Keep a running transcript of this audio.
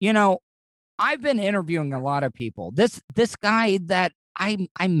You know, I've been interviewing a lot of people. This guy that I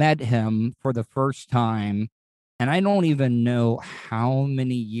met him for the first time, and I don't even know how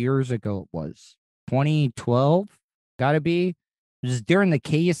many years ago it was. 2012, gotta be. It was during the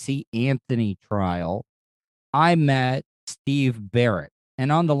Casey Anthony trial. I met Steve Barrett,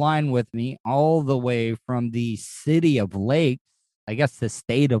 and on the line with me, all the way from the city of Lakes, I guess the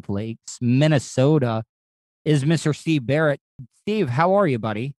state of Lakes, Minnesota, is Mr. Steve Barrett. Steve, how are you,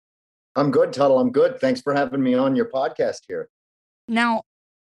 buddy? I'm good, Tuttle. I'm good. Thanks for having me on your podcast here. Now,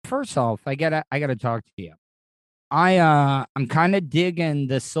 first off, I gotta talk to you. I'm kind of digging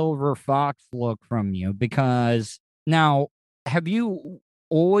the silver fox look from you because now have you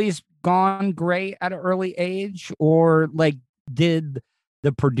always gone gray at an early age, or like did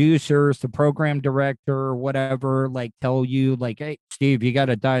the producers, the program director, whatever, like tell you like, hey, Steve, you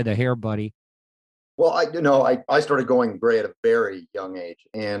gotta dye the hair, buddy? Well, I started going gray at a very young age,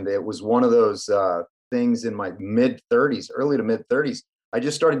 and it was one of those things in my mid 30s, early to mid 30s. I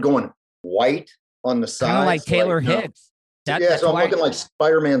just started going white on the Kind of like sides, like Taylor Hicks. yeah. That's So I'm why. looking like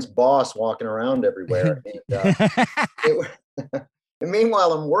Spider-Man's boss walking around everywhere, it, and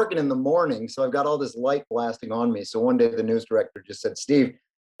meanwhile, I'm working in the morning, so I've got all this light blasting on me. So one day, the news director just said, "Steve,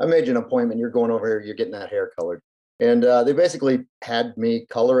 I made you an appointment. You're going over here. You're getting that hair colored." And they basically had me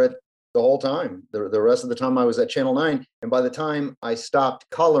color it the whole time. The rest of the time, I was at Channel 9, and by the time I stopped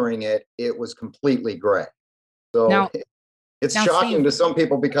coloring it, it was completely gray. So now, it's now, shocking Steve. to some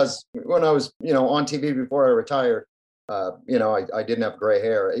people because when I was, on TV before I retired, I didn't have gray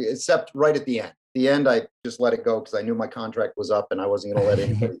hair, except right at the end. The end, I just let it go because I knew my contract was up and I wasn't going to let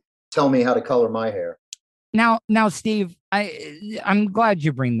anybody tell me how to color my hair. Now, Steve, I'm glad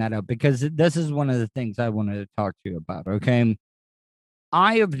you bring that up because this is one of the things I wanted to talk to you about. Okay,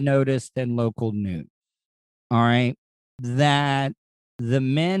 I have noticed in local news, all right, that the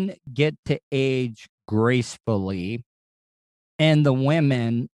men get to age gracefully and the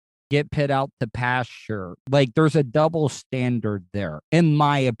women get put out to pasture. Like there's a double standard there, in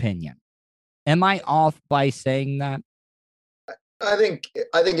my opinion. Am I off by saying that? I think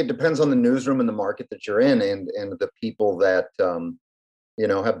it depends on the newsroom and the market that you're in, and the people that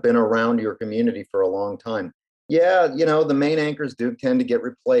have been around your community for a long time. Yeah, the main anchors do tend to get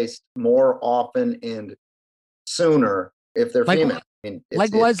replaced more often and sooner if they're Like female. I mean,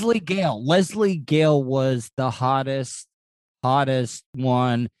 like Leslie Gale. Leslie Gale was the hottest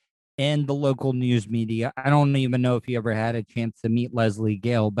one in the local news media. I don't even know if you ever had a chance to meet Leslie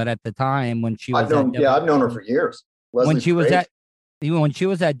Gale, but at the time when she was at I've known her for years. when Leslie's she was great. at when she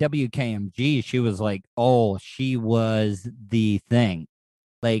was at WKMG, she was like, oh, she was the thing.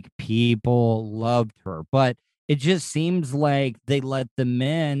 Like people loved her, but it just seems like they let the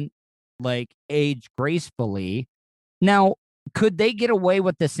men like age gracefully. Now, could they get away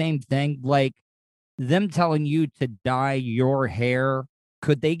with the same thing? Like them telling you to dye your hair,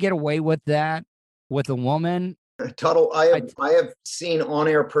 could they get away with that with a woman? Tuttle, I I have seen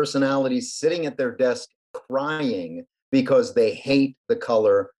on-air personalities sitting at their desk crying because they hate the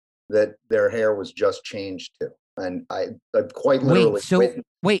color that their hair was just changed to. And I've quite wait, literally so witnessed.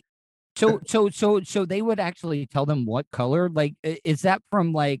 wait, so they would actually tell them what color? Like is that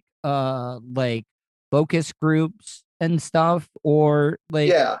from like focus groups and stuff or like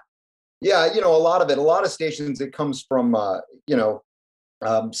Yeah, yeah, a lot of it, a lot of stations, it comes from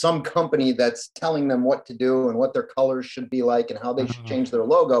some company that's telling them what to do and what their colors should be like and how they should uh, change their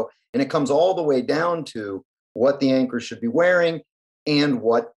logo. And it comes all the way down to what the anchors should be wearing and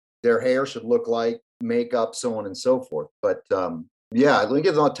what their hair should look like, makeup, so on and so forth. But yeah, let me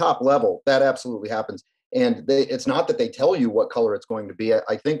get on the top level. That absolutely happens. And it's not that they tell you what color it's going to be.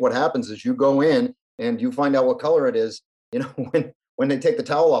 I think what happens is you go in and you find out what color it is, when they take the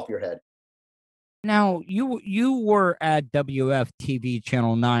towel off your head. now you were at WFTV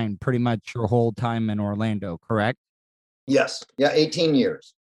Channel 9 pretty much your whole time in Orlando, correct? Yes. Yeah, 18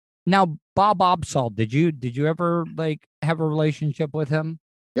 years. Now, Bob Obsall, did you ever like have a relationship with him?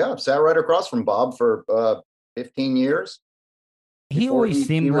 Yeah, sat right across from Bob for 15 years He before always he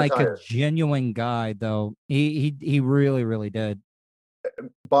seemed like a retired. genuine guy, though. He really did.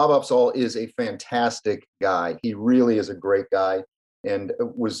 Bob Upsall is a fantastic guy. He really is a great guy and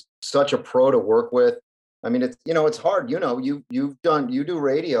was such a pro to work with. I mean, it's hard. You do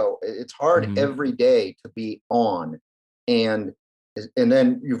radio. It's hard Mhm. every day to be on, and and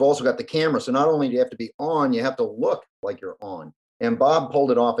then you've also got the camera. So not only do you have to be on, you have to look like you're on. And Bob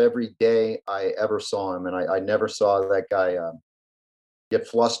pulled it off every day I ever saw him, and I never saw that guy get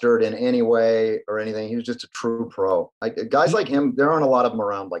flustered in any way or anything. He was just a true pro. Like guys He like him, there aren't a lot of them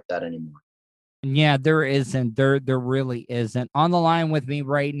around like that anymore. Yeah, there isn't. There really isn't. On the line with me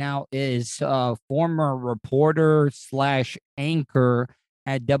right now is former reporter slash anchor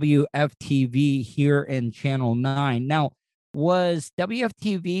at WFTV here in Channel 9. Now, was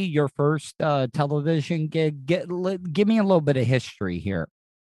WFTV your first television gig? Give me a little bit of history here.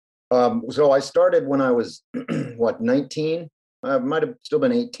 So I started when I was what, 19? I might have still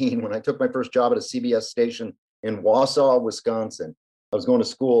been 18 when I took my first job at a CBS station in Wausau, Wisconsin. I was going to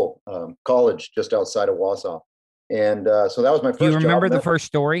school, college just outside of Wausau. And so that was my Do you first job. remember the first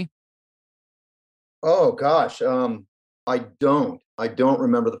story? Oh gosh, I don't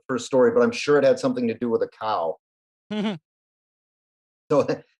remember the first story, but I'm sure it had something to do with a cow. So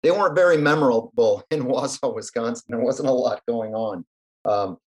they weren't very memorable in Wausau, Wisconsin. There wasn't a lot going on.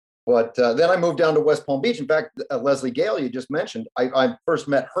 Um, but then I moved down to West Palm Beach. In fact, Leslie Gale, you just mentioned, I first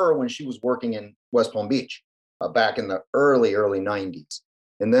met her when she was working in West Palm Beach back in the early 90s.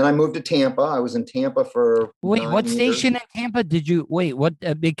 And then I moved to Tampa. I was in Tampa for Wait, what 9 years. station in Tampa did you wait? What?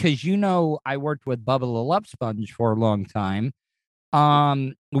 Because I worked with Bubba the Love Sponge for a long time.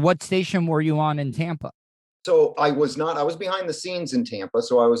 What station were you on in Tampa? So I was not, I was behind the scenes in Tampa.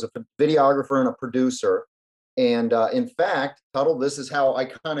 So I was a videographer and a producer. And in fact, Tuttle, this is how I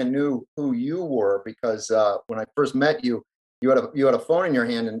kind of knew who you were, because when I first met you, you had a phone in your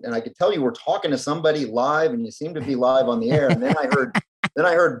hand, and I could tell you were talking to somebody live, and you seemed to be live on the air. And then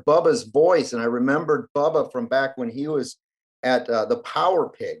I heard Bubba's voice, and I remembered Bubba from back when he was at the Power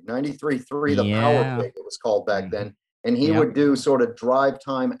Pig, 93.3, the Power Yeah. Pig, it was called back then. And he Yep. would do sort of drive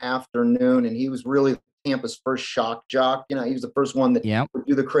time afternoon, and he was really Tampa's first shock jock. You know, he was the first one that Yep. would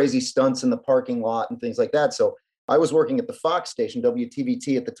do the crazy stunts in the parking lot and things like that. So I was working at the Fox station,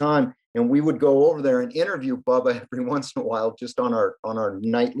 WTVT at the time, and we would go over there and interview Bubba every once in a while, just on our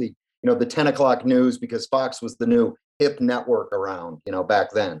nightly, the 10 o'clock news, because Fox was the new hip network around,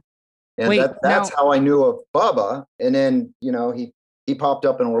 back then. And Wait, that's now, how I knew of Bubba. And then, he popped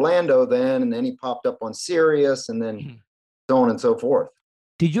up in Orlando then, and then he popped up on Sirius, and then so on and so forth.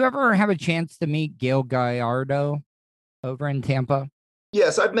 did you ever have a chance to meet Gail Gallardo over in Tampa?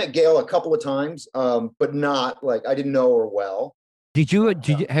 Yes, I've met Gail a couple of times, but not like I didn't know her well. Did you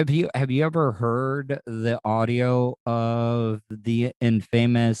have you ever heard the audio of the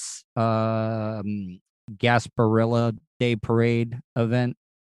infamous Gasparilla Day Parade event?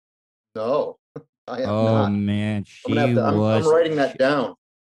 No, I have Oh not. man, I'm gonna have to. I'm writing that down.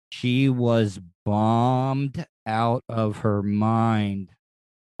 she was bombed out of her mind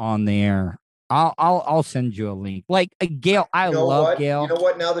on the air. I'll send you a link. Like Gail, I You know love what? You Gail. know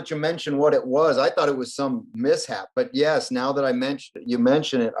what? Now that you mention what it was, I thought it was some mishap. But yes, now that you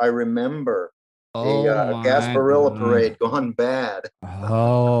mention it, I remember a Oh my Gasparilla God. parade gone bad.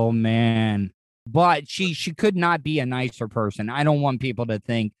 Oh man. But she could not be a nicer person. I don't want people to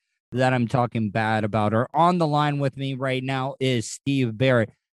think that I'm talking bad about her. On the line with me right now is Steve Barrett.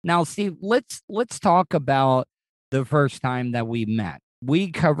 Now, Steve, let's talk about the first time that we met.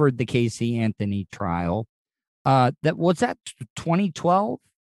 We covered the Casey Anthony trial. That was that 2012?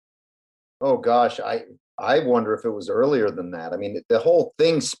 Oh gosh, I wonder if it was earlier than that. I mean, the whole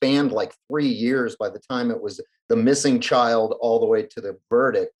thing spanned like 3 years by the time it was the missing child all the way to the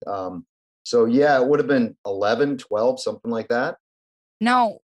verdict. So yeah, it would have been 11, 12, something like that.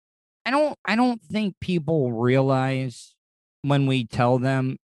 Now, I don't think people realize when we tell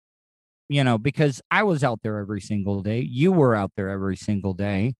them, because I was out there every single day. You were out there every single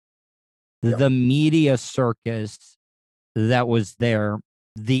day. Yeah. The media circus that was there,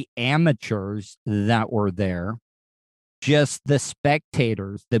 the amateurs that were there, just the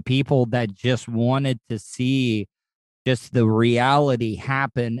spectators, the people that just wanted to see just the reality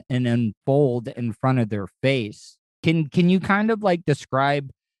happen and unfold in front of their face. Can you kind of like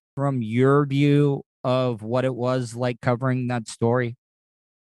describe from your view of what it was like covering that story?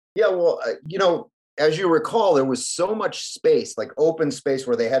 Yeah, well, as you recall, there was so much space, like open space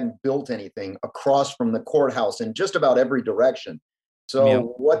where they hadn't built anything across from the courthouse in just about every direction. Yep.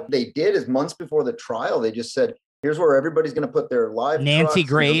 So what they did is months before the trial, they just said, here's where everybody's going to put their live Nancy trucks and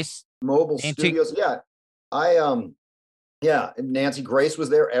their Grace. mobile Nancy, studios. Yeah. I yeah, Nancy Grace was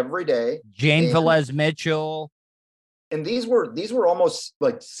there every day. Jane And Velez Mitchell. these were almost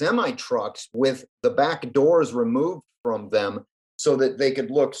like semi trucks with the back doors removed from them so that they could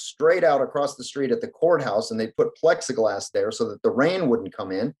look straight out across the street at the courthouse, and they put plexiglass there so that the rain wouldn't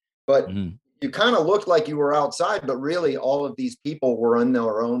come in. But you kind of looked like you were outside, but really all of these people were in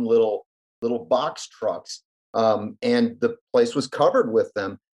their own little box trucks, and the place was covered with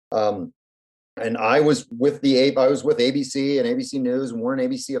them. And I was with ABC and ABC News, and we're an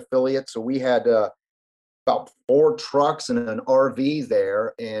ABC affiliate, so we had about 4 trucks and an RV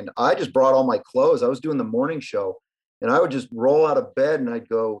there. And I just brought all my clothes. I was doing the morning show, and I would just roll out of bed and I'd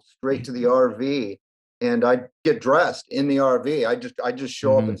go straight to the RV, and I'd get dressed in the RV. I just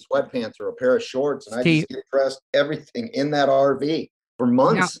show up in Mhm. sweatpants or a pair of shorts, and I Steve, just get dressed, everything in that RV for now,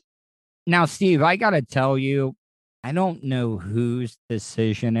 months. now, Steve, I gotta tell you, I don't know whose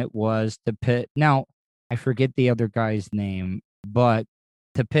decision it was to pick. Now, I forget the other guy's name, but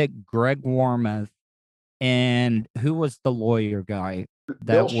to pick Greg Warmoth and who was the lawyer guy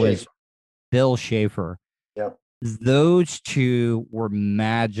Bill that was Schaefer. Bill Schaefer. Yeah. Those two were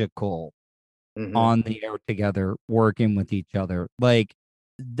magical Hmm. on the air together, working with each other. Like,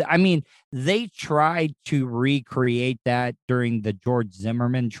 I mean, they tried to recreate that during the George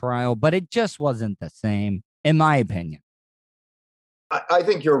Zimmerman trial, but it just wasn't the same, in my opinion. I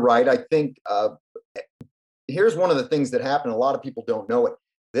think you're right. I think here's one of the things that happened. A lot of people don't know it.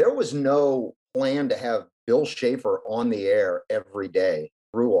 There was no plan to have Bill Schaefer on the air every day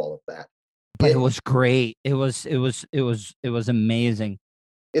through all of that. But it It was great. It was amazing.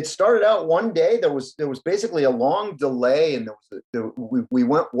 it started out one day. There was basically a long delay, and we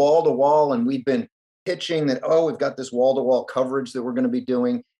went wall to wall, and we'd been pitching that, oh, we've got this wall to wall coverage that we're going to be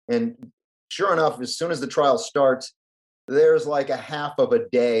doing, and sure enough, as soon as the trial starts, there's like a half of a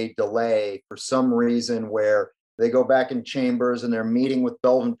day delay for some reason, where they go back in chambers and they're meeting with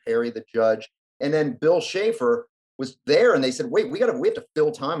Belvin Perry, the judge, and then Bill Schaefer was there, and they said, wait, we have to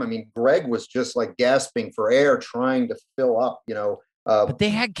fill time. I mean, Greg was just like gasping for air trying to fill up, But they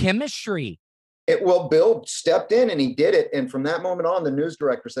had chemistry. well, Bill stepped in and he did it. And from that moment on, the news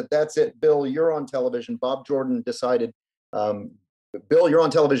director said, that's it, Bill, you're on television. Bob Jordan decided, um, Bill, you're on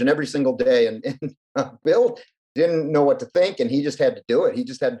television every single day. And Bill didn't know what to think, and he just had to do it. He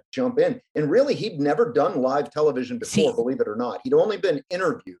just had to jump in. And really, he'd never done live television before, See, believe it or not. He'd only been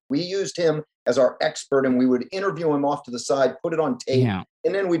interviewed. We used him as our expert, and we would interview him off to the side, put it on tape, yeah.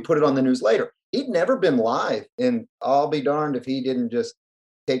 and then we'd put it on the news later. He'd never been live. And I'll be darned if he didn't just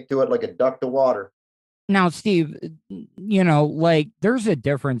take to it like a duck to water. Now, Steve, like there's a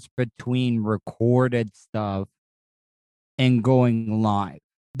difference between recorded stuff and going live.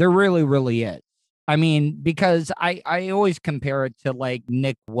 There really, really is. I mean, because I always compare it to like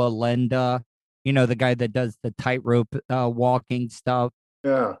Nick Walenda, the guy that does the tightrope walking stuff.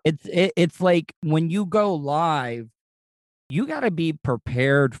 Yeah. It's like when you go live, you got to be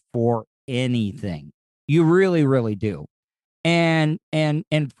prepared for anything. You really, really do. And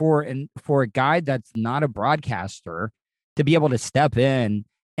for a guy that's not a broadcaster to be able to step in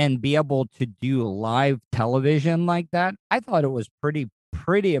and be able to do live television like that, I thought it was pretty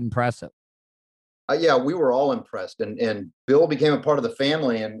impressive. Yeah, we were all impressed, and Bill became a part of the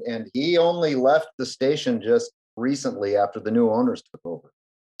family, and he only left the station just recently after the new owners took over.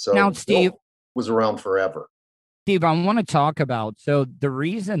 Now, So Steve, Bill was around forever. Steve, I want to talk about, so the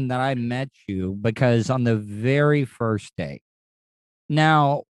reason that I met you, because on the very first day.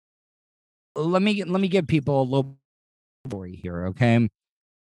 Now, let me give people a little story here, okay?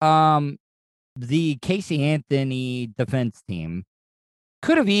 Um, the Casey Anthony defense team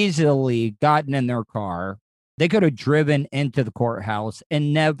could have easily gotten in their car. They could have driven into the courthouse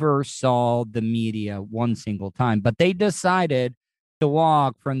and never saw the media one single time, but they decided to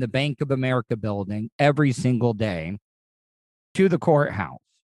walk from the Bank of America building every single day to the courthouse.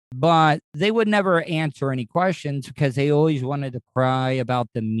 But they would never answer any questions because they always wanted to cry about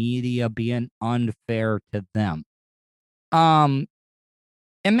the media being unfair to them. Um,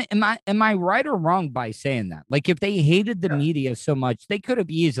 am I right or wrong by saying that? Like, if they hated the Yeah. media so much, they could have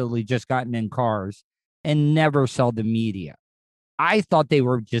easily just gotten in cars and never saw the media. I thought they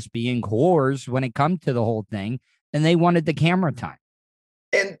were just being whores when it come to the whole thing, and they wanted the camera time.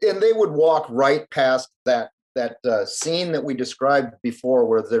 And they would walk right past that scene that we described before,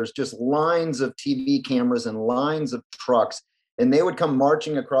 where there's just lines of TV cameras and lines of trucks, and they would come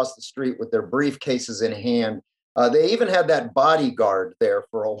marching across the street with their briefcases in hand. They even had that bodyguard there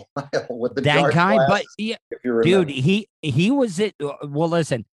for a while with the That dark guy, but glasses, yeah, if you dude, remember. he was it. Well,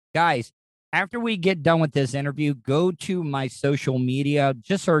 listen, guys, after we get done with this interview, go to my social media.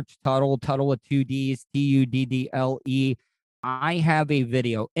 Just search Tuttle with two D's, Tuddle. I have a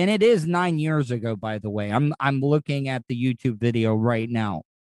video, and it is 9 years ago, by the way. I'm looking at the YouTube video right now.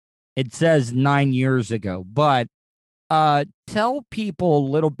 It says 9 years ago, but tell people a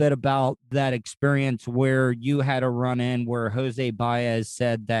little bit about that experience where you had a run in where Jose Baez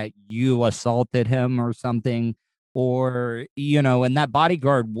said that you assaulted him or something, or, and that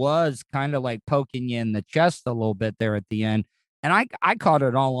bodyguard was kind of like poking you in the chest a little bit there at the end. And I caught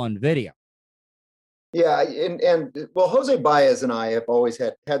it all on video. Yeah, and well, Jose Baez and I have always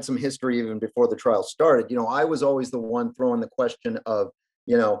had some history even before the trial started. I was always the one throwing the question of,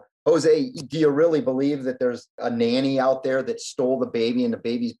 Jose, do you really believe that there's a nanny out there that stole the baby and the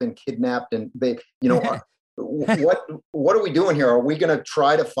baby's been kidnapped and what are we doing here? Are we going to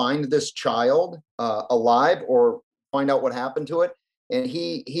try to find this child alive or find out what happened to it? And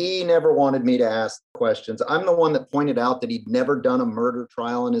he never wanted me to ask questions. I'm the one that pointed out that he'd never done a murder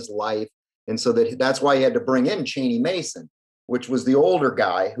trial in his life. And so that's why he had to bring in Cheney Mason, which was the older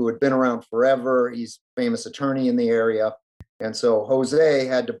guy who had been around forever. He's a famous attorney in the area. And so Jose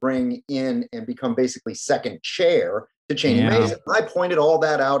had to bring in and become basically second chair to Cheney Mason. I pointed all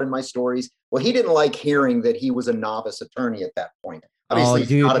that out in my stories. Well, he didn't like hearing that he was a novice attorney at that point. Obviously,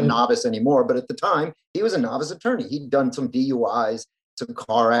 he's not a novice anymore, but at the time, he was a novice attorney. He'd done some DUIs, some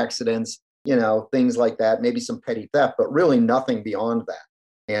car accidents, things like that, maybe some petty theft, but really nothing beyond that.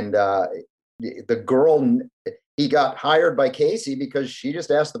 And the girl, he got hired by Casey because she just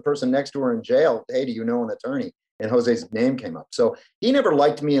asked the person next to her in jail, hey, do you know an attorney? And Jose's name came up. So he never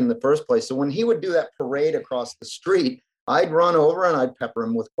liked me in the first place. So when he would do that parade across the street, I'd run over and I'd pepper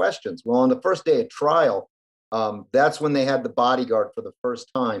him with questions. Well, on the first day of trial, that's when they had the bodyguard for the first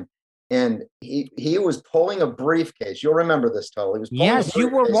time. And he was pulling a briefcase. You'll remember this, Tuttle. He was pulling yes, you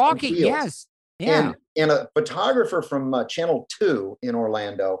were walking. Yes. Yeah. And a photographer from Channel 2 in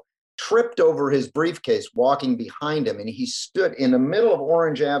Orlando tripped over his briefcase walking behind him. And he stood in the middle of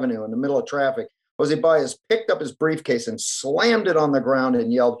Orange Avenue in the middle of traffic. Jose Baez picked up his briefcase and slammed it on the ground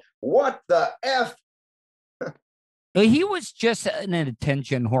and yelled, "What the F?" He was just an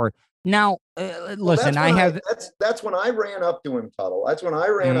attention whore. Now, listen, that's when I ran up to him, Tuttle. That's when I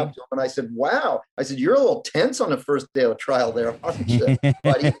ran up to him and I said, "Wow." I said, "You're a little tense on the first day of trial there, aren't you,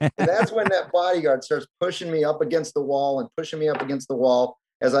 buddy?" And that's when that bodyguard starts pushing me up against the wall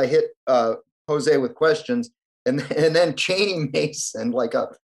as I hit Jose with questions. And then Cheney Mason, like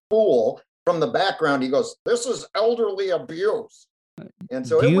a fool, from the background, he goes, "This is elderly abuse." And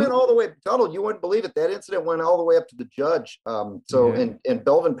so it went all the way, Tuttle, you wouldn't believe it. That incident went all the way up to the judge. And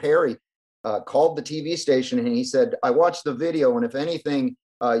Belvin Perry called the TV station and he said, "I watched the video. And if anything,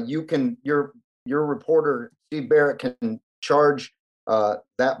 your reporter, Steve Barrett, can charge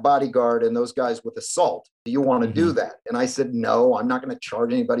that bodyguard and those guys with assault. Do you want to do that?" And I said, "No, I'm not going to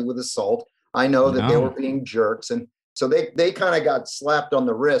charge anybody with assault. I know that they were being jerks." And so they kind of got slapped on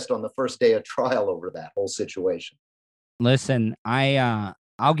the wrist on the first day of trial over that whole situation. Listen,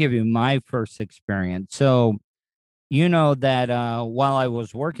 I'll give you my first experience. So, that while I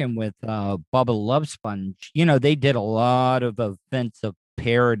was working with Bubba Love Sponge, they did a lot of offensive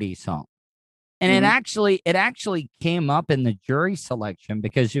parody songs. And it actually came up in the jury selection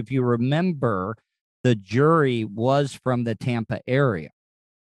because if you remember, the jury was from the Tampa area.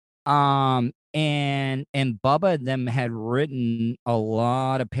 And Bubba and them had written a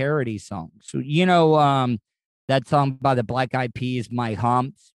lot of parody songs. So, that song by the Black Eyed Peas, My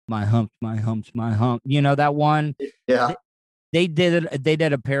Humps, My Humps, My Humps, My Hump. That one? Yeah. They did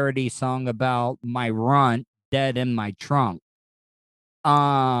a parody song about my runt dead in my trunk.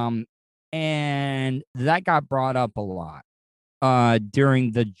 And that got brought up a lot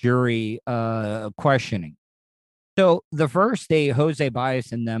during the jury questioning. So the first day, Jose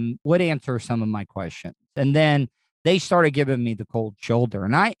Baez and them would answer some of my questions. And then they started giving me the cold shoulder.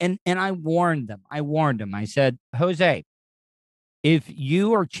 And I warned them. I said, "Jose, if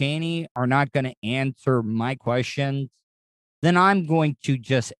you or Cheney are not going to answer my questions, then I'm going to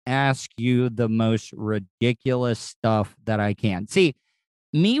just ask you the most ridiculous stuff that I can." See,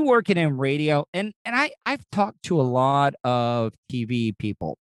 me working in radio, and I've talked to a lot of TV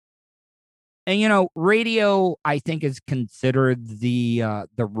people. And radio, I think, is considered the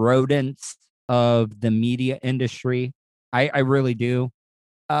rodents of the media industry. I really do.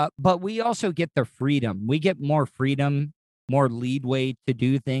 But we also get the freedom. We get more freedom, more leadway to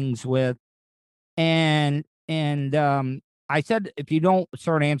do things with. And I said, if you don't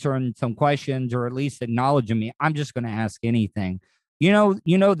start answering some questions or at least acknowledging me, I'm just going to ask anything. You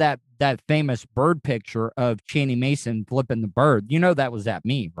know that famous bird picture of Cheney Mason flipping the bird. That was at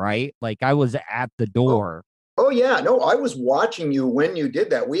me, right? Like I was at the door. Oh yeah, no, I was watching you when you did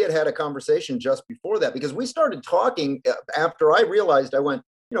that. We had a conversation just before that because we started talking after I realized I went,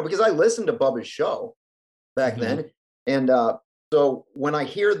 because I listened to Bubba's show back then, and so when I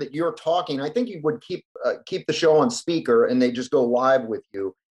hear that you're talking, I think you would keep the show on speaker and they just go live with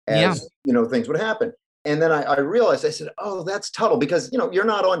you as things would happen. And then I realized, I said, "Oh, that's Tuttle," because, you're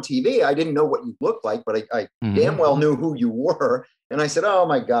not on TV. I didn't know what you looked like, but I damn well knew who you were. And I said, "Oh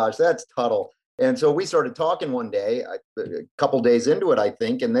my gosh, that's Tuttle." And so we started talking one day, a couple days into it, I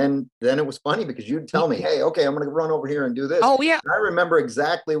think. And then it was funny because you'd tell me, hey, okay, I'm going to run over here and do this. Oh yeah. And I remember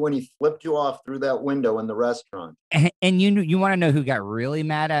exactly when he flipped you off through that window in the restaurant. And you want to know who got really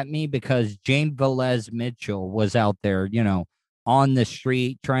mad at me? Because Jane Velez Mitchell was out there, on the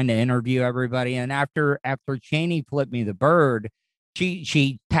street trying to interview everybody. And after Cheney flipped me the bird,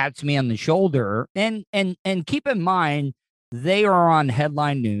 she pats me on the shoulder. And keep in mind, they are on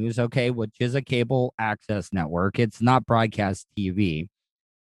Headline News, okay, which is a cable access network. It's not broadcast TV.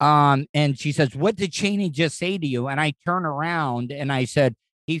 And she says, "What did Cheney just say to you?" And I turn around and I said,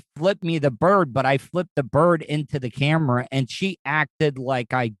 "He flipped me the bird, but I flipped the bird into the camera." And she acted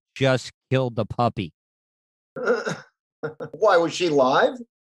like I just killed the puppy. Why was she live?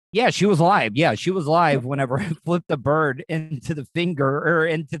 Yeah, she was live. Yeah, she was live whenever I flipped the bird into the finger or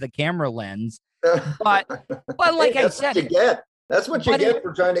into the camera lens. But like Hey, I said, you get. That's what you get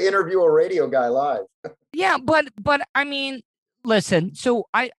for trying to interview a radio guy live. Yeah, but I mean, listen, so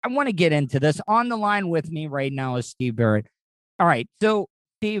I want to get into this. On the line with me right now is Steve Barrett. All right. So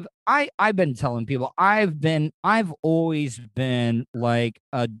Steve, I've been telling people I've always been like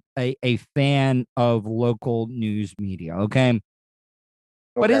a fan of local news media, okay?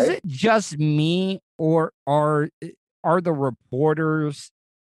 But is Okay. it just me, or are the reporters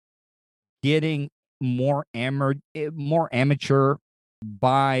getting more amateur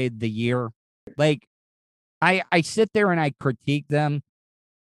by the year? Like I sit there and I critique them.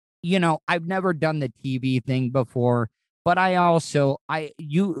 I've never done the TV thing before, but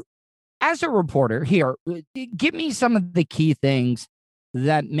you as a reporter here, give me some of the key things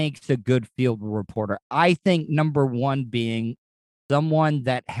that makes a good field reporter. I think number one being someone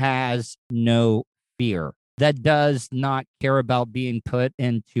that has no fear, that does not care about being put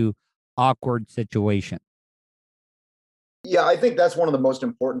into awkward situations. Yeah, I think that's one of the most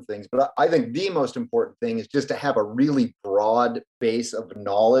important things. But I think the most important thing is just to have a really broad base of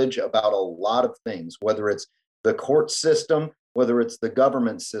knowledge about a lot of things, whether it's the court system, whether it's the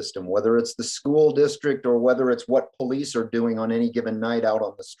government system, whether it's the school district, or whether it's what police are doing on any given night out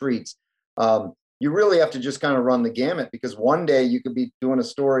on the streets. You really have to just kind of run the gamut, because one day you could be doing a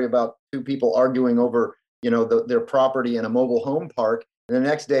story about two people arguing over, their property in a mobile home park. And the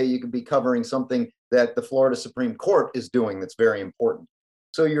next day you could be covering something that the Florida Supreme Court is doing that's very important.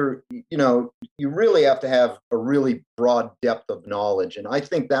 So you really have to have a really broad depth of knowledge. And I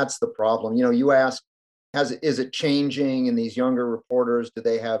think that's the problem. You ask, is it changing in these younger reporters? Do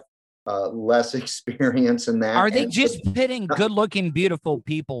they have less experience in that? Are they just pitting good-looking, beautiful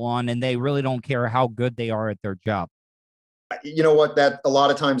people on, and they really don't care how good they are at their job? You know what? That a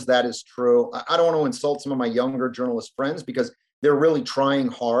lot of times that is true. I don't want to insult some of my younger journalist friends because they're really trying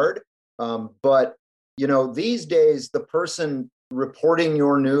hard. But these days, the person reporting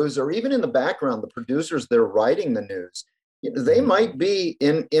your news, or even in the background, the producers, they're writing the news. They might be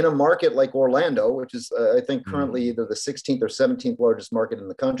in a market like Orlando, which is, I think, currently either the 16th or 17th largest market in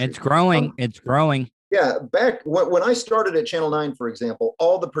the country. It's growing. It's growing. Yeah. Back when I started at Channel 9, for example,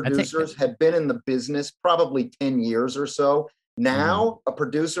 all the producers had been in the business probably 10 years or so. Now, a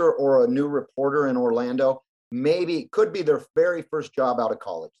producer or a new reporter in Orlando, maybe it could be their very first job out of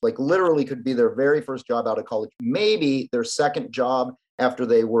college, like literally could be their very first job out of college, maybe their second job after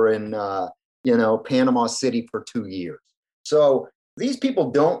they were in, Panama City for 2 years. So these people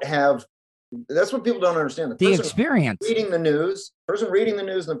don't have, that's what people don't understand. The experience. Person reading the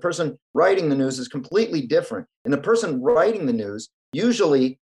news and the person writing the news is completely different. And the person writing the news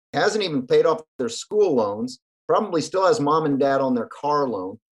usually hasn't even paid off their school loans, probably still has mom and dad on their car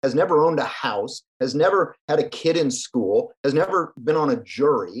loan, has never owned a house, has never had a kid in school, has never been on a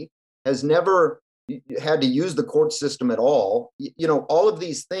jury, has never had to use the court system at all. All of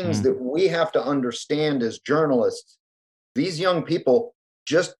these things that we have to understand as journalists, these young people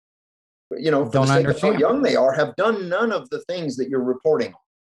just, for the sake of how young they are, have done none of the things that you're reporting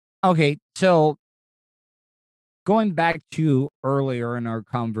on. Okay, so going back to earlier in our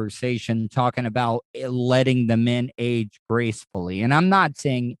conversation, talking about letting the men age gracefully, and I'm not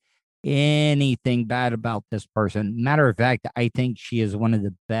saying anything bad about this person. Matter of fact, I think she is one of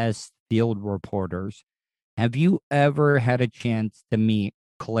the best field reporters. Have you ever had a chance to meet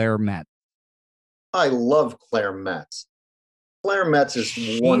Claire Metz? I love Claire Metz. Claire Metz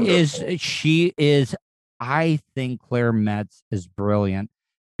is wonderful. I think Claire Metz is brilliant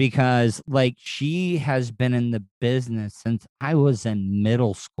because she has been in the business since I was in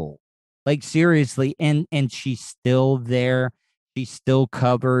middle school. Like seriously, and she's still there. She still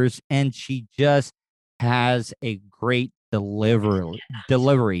covers, and she just has a great delivery.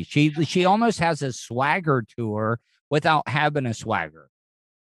 She almost has a swagger to her without having a swagger.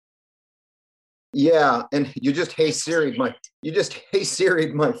 Yeah, and you just you just hey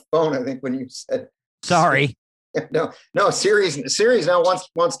Siri my phone. I think when you said Sorry. no, Siri's now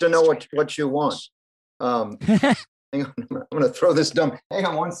wants to know what you want. Um, hang on, I'm going to throw this dumb. Hang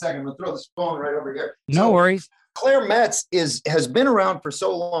on 1 second. I'm going to throw this phone right over here. No worries. Claire Metz has been around for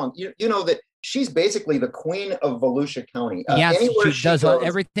so long. You know that she's basically the queen of Volusia County. Yes, anywhere she does goes,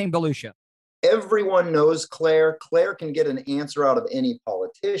 everything Volusia. Everyone knows Claire. Claire can get an answer out of any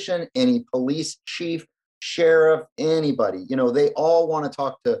politician, any police chief, sheriff, anybody. You know, they all want to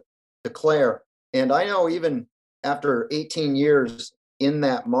talk to Claire. And I know even after 18 years in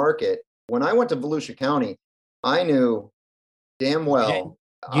that market, when I went to Volusia County, I knew damn well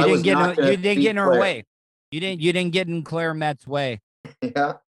you didn't get in her Claire. way. You didn't get in Claire Metz's way.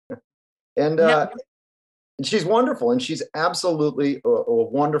 Yeah. And she's wonderful, and she's absolutely a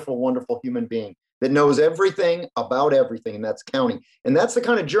wonderful, wonderful human being that knows everything about everything, and that's county. And that's the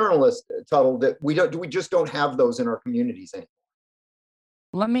kind of journalist, Tuttle, that we just don't have those in our communities anymore.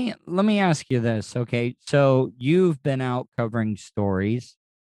 Let me ask you this, okay? So you've been out covering stories,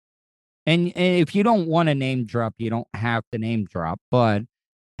 and if you don't want to name drop, you don't have to name drop, but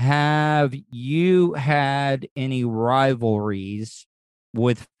have you had any rivalries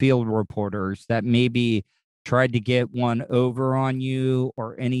with field reporters that maybe tried to get one over on you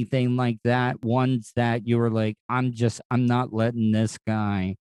or anything like that? Ones that you were like, I'm not letting this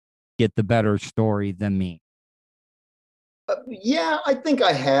guy get the better story than me. Yeah, I think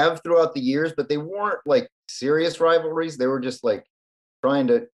I have throughout the years, but they weren't like serious rivalries. They were just like trying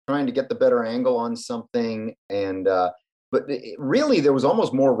to get the better angle on something. And but really, there was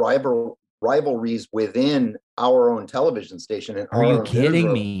almost more rivalries within our own television station. And are you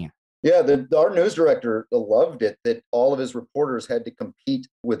kidding me? Yeah, our news director loved it that all of his reporters had to compete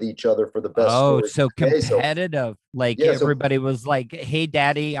with each other for the best. Oh, so competitive. Like yeah, everybody was like, "Hey,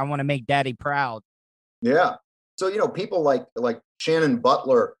 Daddy, I want to make Daddy proud." Yeah. So people like Shannon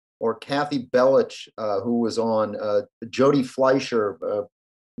Butler or Kathy Bellich, who was on Jody Fleischer,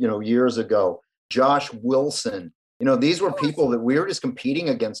 years ago. Josh Wilson. These were people that we were just competing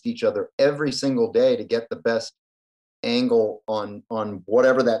against each other every single day to get the best angle on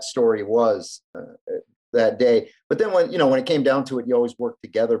whatever that story was that day. But then when it came down to it, you always worked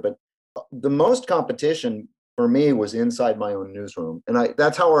together. But the most competition for me was inside my own newsroom, and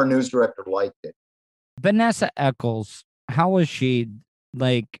that's how our news director liked it. Vanessa Eccles, how was she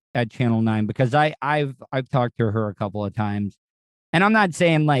like at Channel 9? Because I've talked to her a couple of times, and I'm not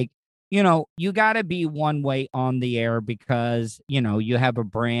saying like, you got to be one way on the air because, you have a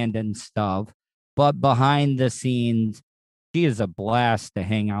brand and stuff, but behind the scenes, she is a blast to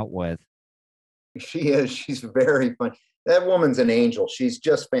hang out with. She is. She's very fun. That woman's an angel. She's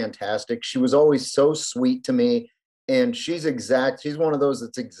just fantastic. She was always so sweet to me. And she's one of those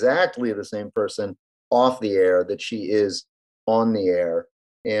that's exactly the same person off the air that she is on the air.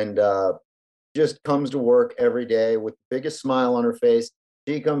 And just comes to work every day with the biggest smile on her face.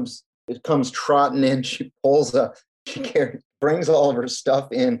 It comes trotting in. She brings all of her stuff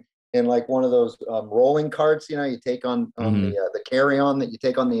in like one of those rolling carts, you take on the carry-on that you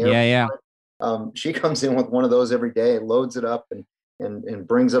take on the airplane. Yeah. She comes in with one of those every day, loads it up and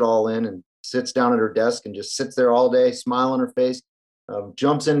brings it all in and sits down at her desk and just sits there all day, smile on her face,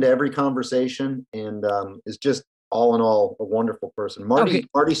 jumps into every conversation, and is just all in all a wonderful person.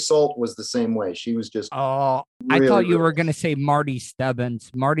 Marty Salt was the same way. She was just really, I thought you were going to say Marty Stebbins.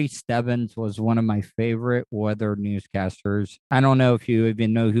 Marty Stebbins was one of my favorite weather newscasters. I don't know if you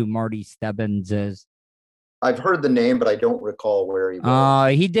even know who Marty Stebbins is. I've heard the name, but I don't recall where he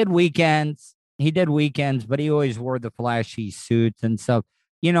was. He did weekends, but he always wore the flashy suits and stuff.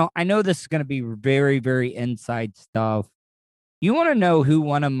 I know this is going to be very, very inside stuff. You want to know who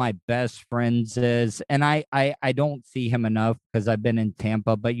one of my best friends is? And I don't see him enough because I've been in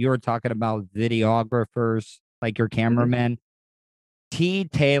Tampa, but you were talking about videographers, like your cameraman. T.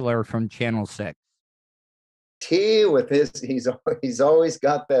 Taylor from Channel 6. T with he's always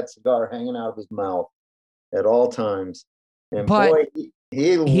got that cigar hanging out of his mouth at all times. And boy,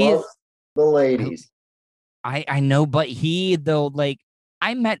 he loves the ladies. I know, but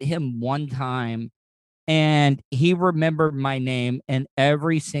I met him one time and he remembered my name, and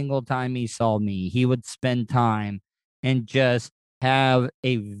every single time he saw me, he would spend time and just have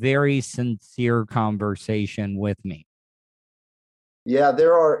a very sincere conversation with me. Yeah,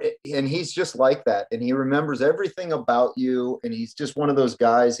 and he's just like that. And he remembers everything about you. And he's just one of those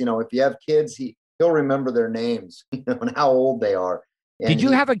guys, if you have kids, he'll remember their names, and how old they are. And did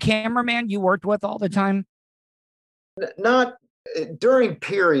you have a cameraman you worked with all the time? Not during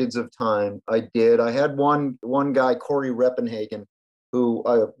periods of time. I did. I had one guy, Corey Reppenhagen, who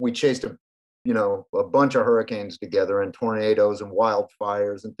we chased a bunch of hurricanes together and tornadoes and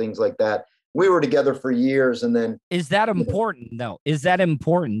wildfires and things like that. We were together for years, and then Is that important though? Is that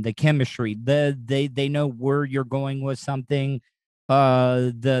important? The chemistry, they know where you're going with something,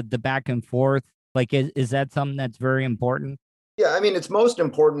 the back and forth. Like, is that something that's very important? yeah, I mean, it's most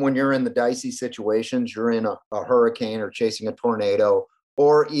important when you're in the dicey situations. You're in a hurricane or chasing a tornado,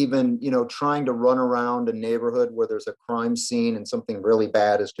 or even, trying to run around a neighborhood where there's a crime scene and something really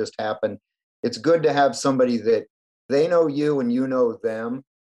bad has just happened. It's good to have somebody that they know you and you know them.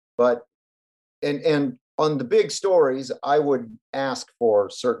 But and on the big stories, I would ask for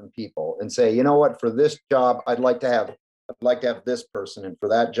certain people and say, you know what, for this job, I'd like to have this person, and for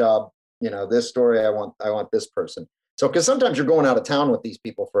that job, this story, I want this person. So, because sometimes you're going out of town with these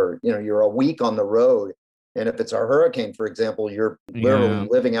people for, you're a week on the road, and if it's a hurricane, for example, you're Yeah. literally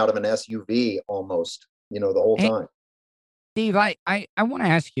living out of an SUV almost, the whole Hey, time. Steve, I want to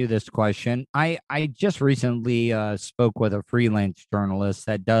ask you this question. I just recently spoke with a freelance journalist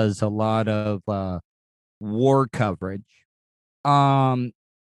that does a lot of war coverage. Um,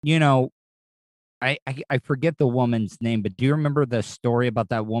 you know, I forget the woman's name, but do you remember the story about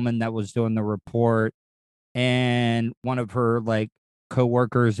that woman that was doing the report, and one of her like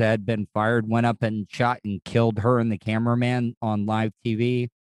coworkers that had been fired went up and shot and killed her and the cameraman on live TV?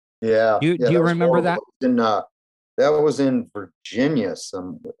 Yeah, Do yeah, do you that was remember horrible. that? That was in Virginia.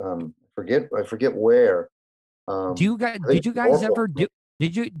 I forget where. Do you guys I think did you guys Norfolk. ever do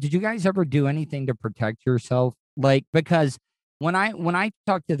did you guys ever do anything to protect yourself? Like, because when I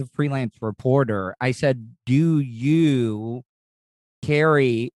talked to the freelance reporter, I said, "Do you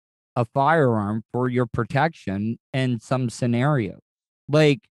carry a firearm for your protection in some scenarios?"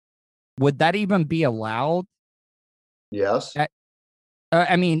 Like, would that even be allowed? Yes. At,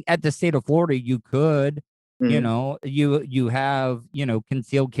 I mean, at the state of Florida, you could, Mhm. you have,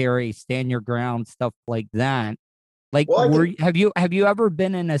 concealed carry, stand your ground, stuff like that. Like, Well, I can. have you ever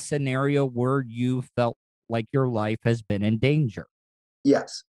been in a scenario where you felt like your life has been in danger?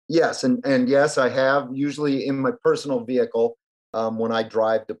 Yes, yes, and yes, I have. Usually in my personal vehicle, when I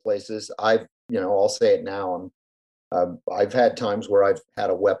drive to places, I'll say it now. I've had times where I've had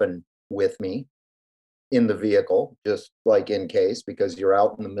a weapon with me in the vehicle, just like in case, because you're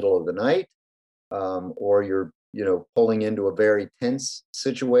out in the middle of the night, or you're, pulling into a very tense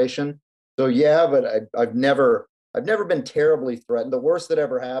situation. So yeah, but I've never been terribly threatened. The worst that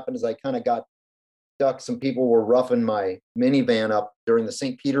ever happened is I kind of got stuck. Some people were roughing my minivan up during the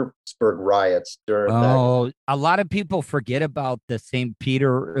St. Petersburg riots during back. Oh, a lot of people forget about the St.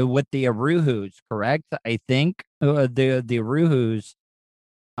 Peter with the Aruhus, correct? I think the Aruhus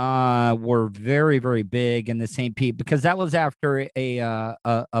were very, very big in the St. Pete, because that was after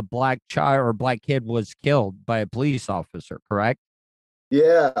a black child or black kid was killed by a police officer, correct?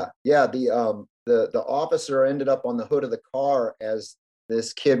 Yeah, yeah. The officer ended up on the hood of the car as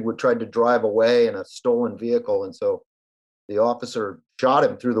this kid would try to drive away in a stolen vehicle, and so the officer shot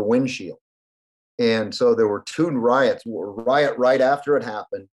him through the windshield. And so there were two riots: a riot right after it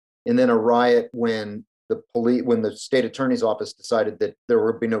happened, and then a riot when the state attorney's office decided that there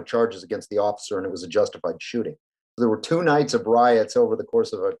would be no charges against the officer and it was a justified shooting. So there were 2 nights of riots over the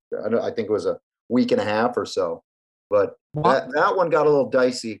course of I think it was a week and a half or so. But Well, that one got a little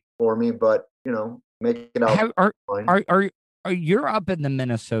dicey for me, but make it out have, are fine. are are are you're up in the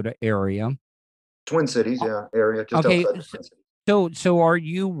Minnesota area? Twin Cities, Uh, yeah, area just Okay, outside the Twin Cities. so are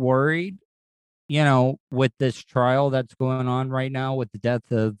you worried, with this trial that's going on right now with the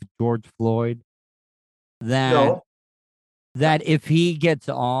death of George Floyd, that No, if he gets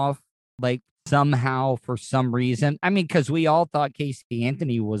off, like, somehow for some reason, I mean, because we all thought Casey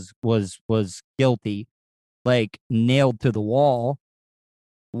Anthony was guilty, like nailed to the wall.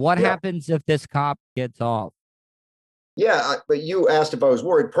 What yeah. happens if this cop gets off? Yeah, but you asked if I was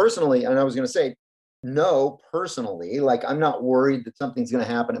worried personally, and I was going to say no, personally. Like, I'm not worried that something's going to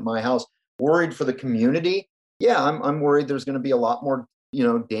happen at my house. Worried for the community? Yeah, I'm worried there's going to be a lot more,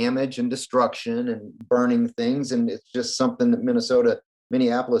 damage and destruction and burning things, and it's just something that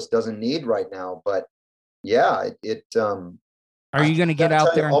Minneapolis doesn't need right now. But yeah, Are I you going to got get to out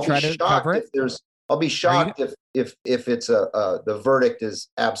tell you, there and try to cover it? I'll be Are you? shocked if it's the verdict is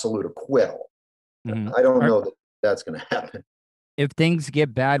absolute acquittal. Mhm. I don't Are, know that that's going to happen. if things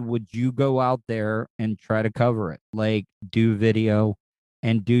get bad, would you go out there and try to cover it? Like, do video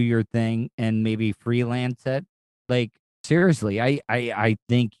and do your thing and maybe freelance it? Like, seriously, I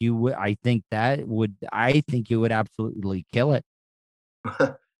think you would. I think you would absolutely kill it.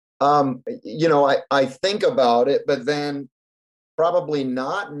 I think about it, but then probably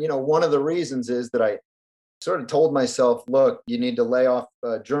not. And one of the reasons is that sort of told myself, look, you need to lay off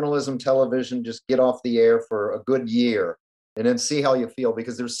journalism, television, just get off the air for a good year and then see how you feel,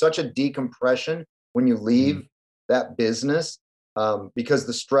 because there's such a decompression when you leave that business, because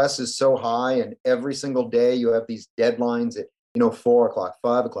the stress is so high, and every single day you have these deadlines at 4 o'clock,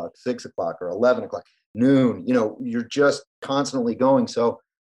 5 o'clock, 6 o'clock, or 11 o'clock, noon. You're just constantly going. So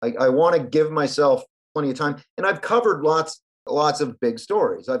I want to give myself plenty of time, and I've covered lots of big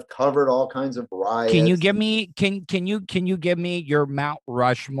stories. I've covered all kinds of riots. Can you give me can you give me your Mount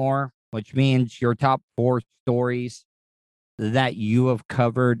Rushmore, which means your top 4 stories that you have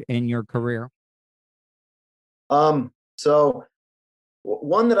covered in your career? So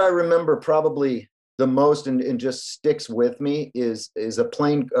one that I remember probably the most, and just sticks with me, is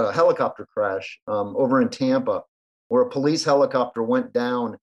a helicopter crash over in Tampa, where a police helicopter went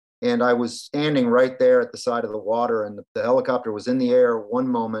down, and I was standing right there at the side of the water, and the helicopter was in the air one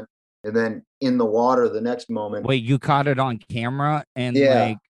moment and then in the water the next moment. Wait, you caught it on camera, and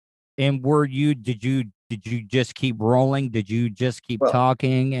Yeah. and did you just keep rolling? Did you just keep Well,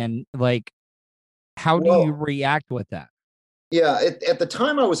 talking? And how do you well, react with that? yeah. At the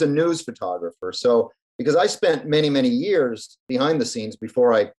time, I was a news photographer, so because I spent many, many years behind the scenes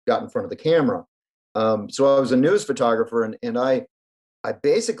before I got in front of the camera, so I was a news photographer, and I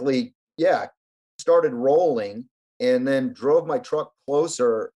basically, yeah, started rolling, and then drove my truck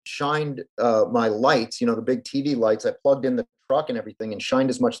closer, shined my lights, the big TV lights. I plugged in the truck and everything and shined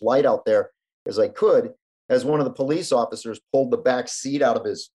as much light out there as I could, as one of the police officers pulled the back seat out of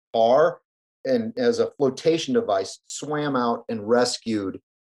his car, and as a flotation device swam out and rescued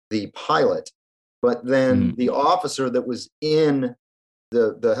the pilot. But then the officer that was in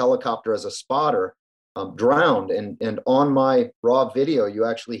the helicopter as a spotter drowned. And on my raw video, you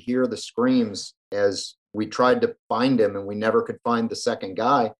actually hear the screams as we tried to find him, and we never could find the second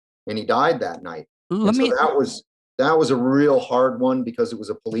guy, and he died that night. Let And so me. that was a real hard one, because it was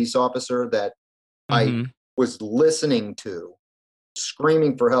a police officer that I Mhm. was listening to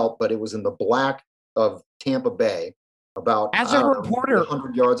screaming for help, but it was in the black of Tampa Bay, about, As I a don't know, maybe reporter,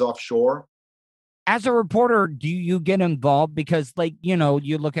 100 yards offshore. do you get involved? Because,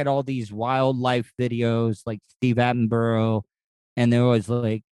 you look at all these wildlife videos like Steve Attenborough, and they're always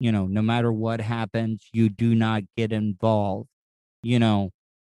like, no matter what happens, you do not get involved. You know,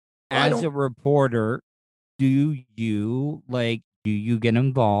 I as don't a reporter, do you get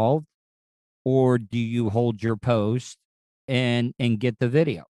involved, or do you hold your post and get the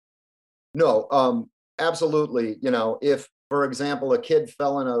video? know. Absolutely. If, for example, a kid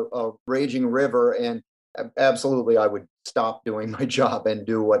fell in a raging river, and absolutely, I would stop doing my job and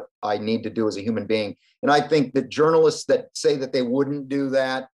do what I need to do as a human being. And I think that journalists that say that they wouldn't do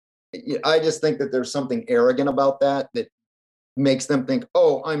that, I just think that there's something arrogant about that makes them think,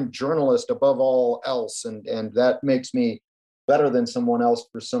 oh, I'm journalist above all else, and that makes me better than someone else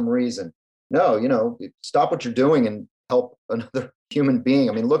for some reason. No, stop what you're doing and help another human being.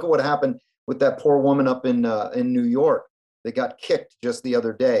 I mean, look at what happened with that poor woman up in New York. They got kicked just the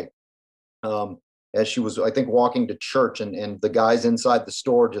other day, um, as she was, I think, walking to church, and the guys inside the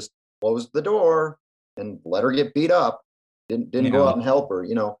store just closed the door and let her get beat up. Didn't go Yeah. out and help her.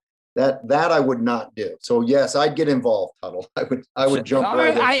 That I would not do. So yes, I'd get involved, Tuttle. I So, would jump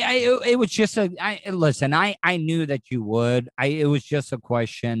right in. it was just listen, I knew that you would. It was just a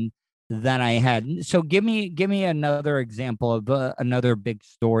question that I had. So give me another example of another big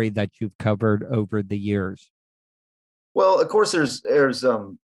story that you've covered over the years. Well, of course, there's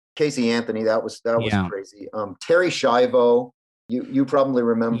Casey Anthony. That was Yeah. crazy. Terry Schiavo. You probably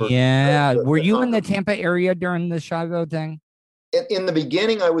remember Yeah. Were the you in the controversy. Tampa area during the Chicago thing? In the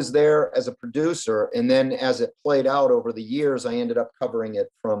beginning, I was there as a producer, and then as it played out over the years, I ended up covering it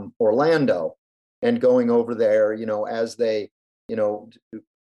from Orlando and going over there, as they, you know,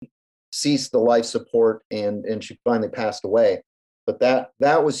 ceased the life support, and she finally passed away. But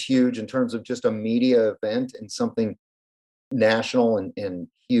that was huge in terms of just a media event and something national and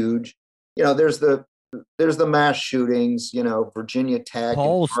huge. There's the mass shootings, Virginia Tech and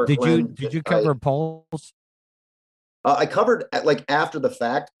Pulse. Parkland. Did you cover Pulse? I covered like after the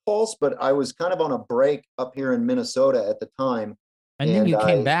fact Pulse, but I was kind of on a break up here in Minnesota at the time. And then And you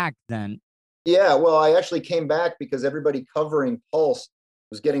came back then. yeah, well, I actually came back because everybody covering Pulse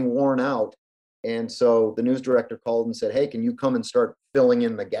was getting worn out. And so the news director called and said, hey, can you come and start filling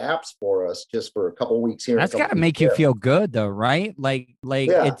in the gaps for us just for a couple of weeks here and a That's got couple to of weeks make you there? feel good though, right?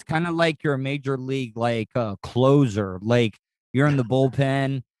 Yeah. It's kind of like you're a major league closer. Like you're in the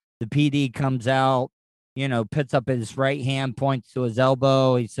bullpen, the PD comes out, puts up his right hand, points to his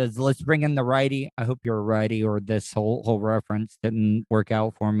elbow. He says, "Let's bring in the righty." I hope you're a righty, or this whole reference didn't work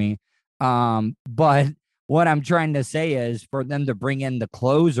out for me. But what I'm trying to say is for them to bring in the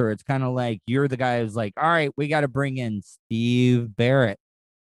closer, it's kind of like you're the guy who's like, all right, we got to bring in Steve Barrett.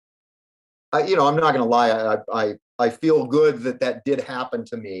 I'm not going to lie. I feel good that that did happen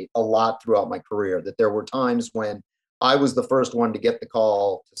to me a lot throughout my career, that there were times when I was the first one to get the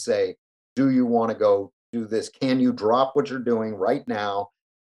call to say, do you want to go do this? Can you drop what you're doing right now?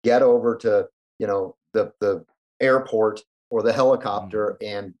 Get over to, the airport or the helicopter,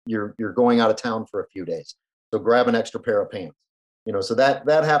 and you're going out of town for a few days. So grab an extra pair of pants. So that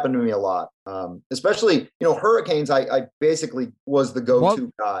happened to me a lot. Especially, hurricanes, I basically was the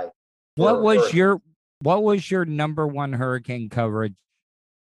go-to guy. What was your number one hurricane coverage?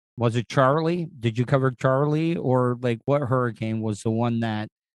 Was it Charlie? Did you cover Charlie, or like what hurricane was the one that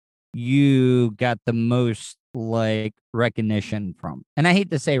you got the most like recognition from? And I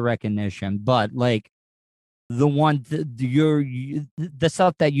hate to say recognition, but like the one the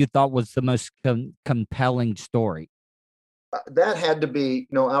stuff that you thought was the most compelling story. That had to be,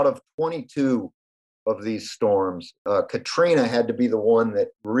 out of 22 of these storms, Katrina had to be the one that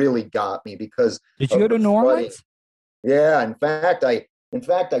really got me because. Did you go to New Orleans? Yeah, in fact, I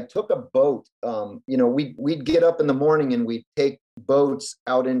took a boat. We'd get up in the morning and we'd take boats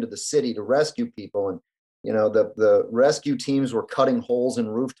out into the city to rescue people, and the rescue teams were cutting holes in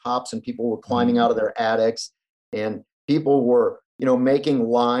rooftops, and people were climbing out of their attics, and people were making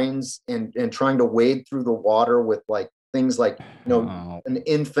lines and trying to wade through the water with like things like an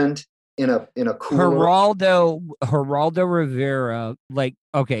infant in a cooler. Geraldo Rivera, like,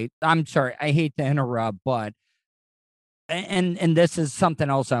 okay, I'm sorry, I hate to interrupt, but and this is something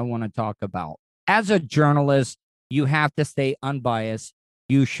else I want to talk about. As a journalist, you have to stay unbiased.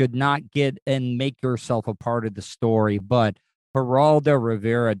 You should not get and make yourself a part of the story. But Geraldo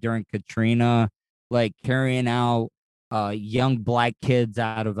Rivera during Katrina, like carrying out young black kids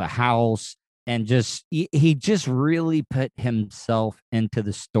out of a house, and he just really put himself into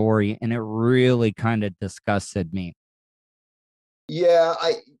the story, and it really kind of disgusted me. Yeah,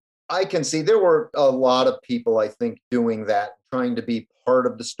 I can see there were a lot of people, I think, doing that, trying to be part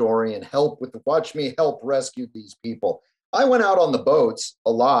of the story and watch me help rescue these people. I went out on the boats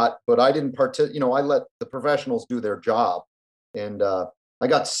a lot, but I didn't I let the professionals do their job. And I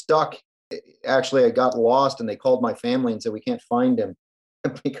got stuck. Actually, I got lost, and they called my family and said, we can't find him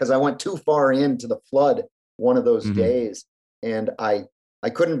because I went too far into the flood one of those days. And I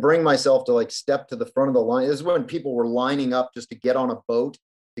couldn't bring myself to like step to the front of the line. This is when people were lining up just to get on a boat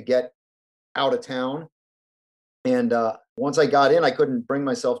to get out of town. And once I got in, I couldn't bring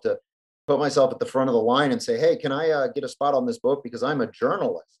myself to put myself at the front of the line and say, hey, can I get a spot on this boat? Because I'm a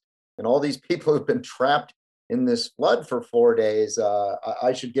journalist. And all these people who've been trapped in this flood for 4 days,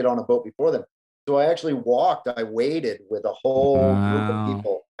 I should get on a boat before them. So I actually I waded with a whole group of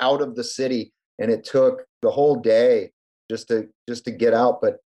people out of the city. And it took the whole day just to get out.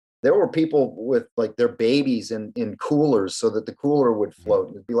 But there were people with like their babies in coolers so that the cooler would float.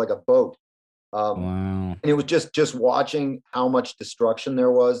 It'd be like a boat. Wow. And it was just watching how much destruction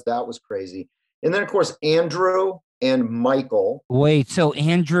there was. That was crazy. And then of course, Andrew and Michael. Wait, so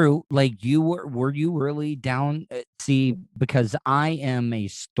Andrew, like were you really down? See, because I am a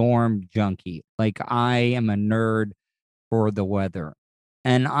storm junkie. Like I am a nerd for the weather.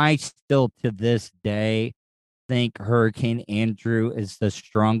 And I still to this day think Hurricane Andrew is the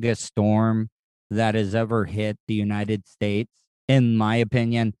strongest storm that has ever hit the United States, in my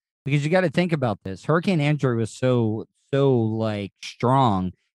opinion. Because you got to think about this. Hurricane Andrew was so like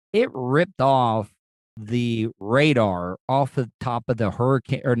strong. It ripped off the radar off the top of the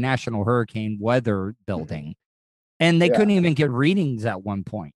hurricane or National Hurricane Weather Building. And they couldn't even get readings at one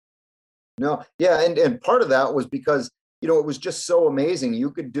point. No, yeah, and part of that was because, it was just so amazing.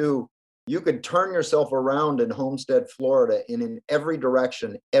 You could turn yourself around in Homestead, Florida, and in every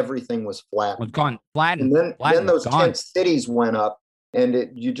direction, everything was flat. It's gone flattened. And then those tent cities went up, and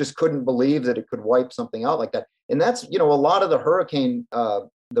you just couldn't believe that it could wipe something out like that. And that's, a lot of the hurricane,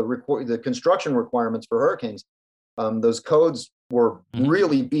 the construction requirements for hurricanes, those codes were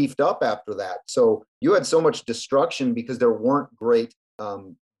really beefed up after that. So you had so much destruction because there weren't great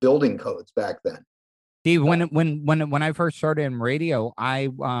building codes back then. Steve, when I first started in radio,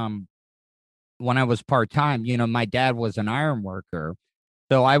 when I was part-time, my dad was an iron worker.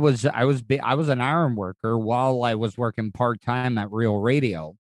 So I was an iron worker while I was working part-time at Real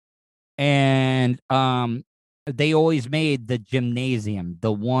Radio. And they always made the gymnasium,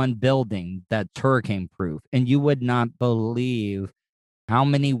 the one building that's hurricane proof. And you would not believe how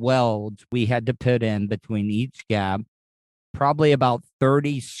many welds we had to put in between each gap. Probably about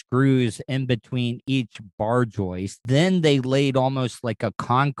 30 screws in between each bar joist. Then they laid almost like a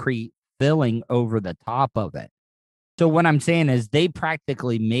concrete filling over the top of it. So what I'm saying is they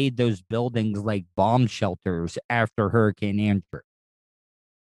practically made those buildings like bomb shelters after Hurricane Andrew.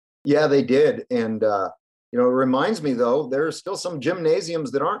 Yeah, they did. And, it reminds me, though, there are still some gymnasiums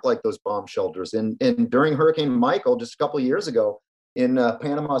that aren't like those bomb shelters. And during Hurricane Michael, just a couple of years ago in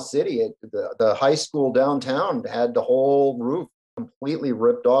Panama City, the high school downtown had the whole roof completely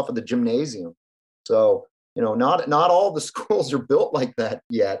ripped off of the gymnasium. So, not all the schools are built like that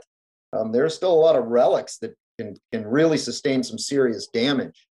yet. There's still a lot of relics that can really sustain some serious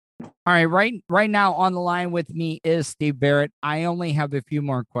damage. All right now on the line with me is Steve Barrett. I only have a few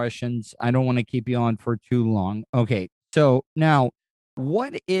more questions. I don't want to keep you on for too long. Okay, so now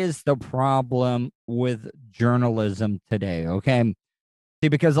what is the problem with journalism today? Okay, see,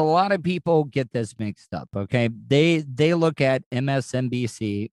 because a lot of people get this mixed up. Okay, they look at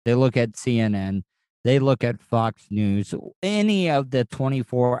MSNBC, they look at CNN, they look at Fox News, any of the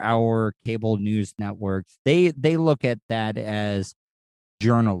 24-hour cable news networks. They look at that as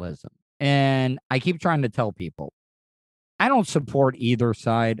journalism. And I keep trying to tell people, I don't support either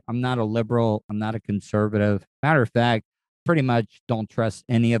side. I'm not a liberal. I'm not a conservative. Matter of fact, pretty much don't trust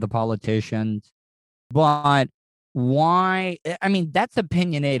any of the politicians. But why? I mean, that's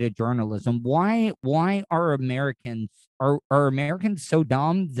opinionated journalism. Why are Americans so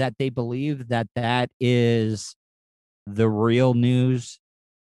dumb that they believe that that is the real news?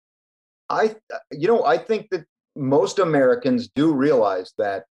 I think that most Americans do realize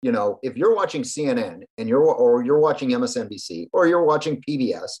that, if you're watching CNN and you're watching MSNBC or you're watching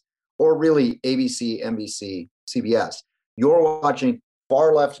PBS or really ABC, NBC, CBS, you're watching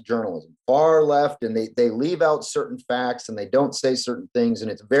far left journalism, far left, and they leave out certain facts and they don't say certain things,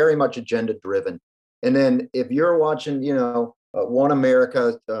 and it's very much agenda driven. And then if you're watching, One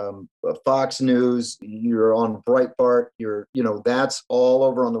America, Fox News, you're on Breitbart, that's all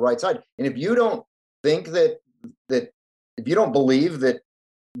over on the right side. And if you don't think that if you don't believe that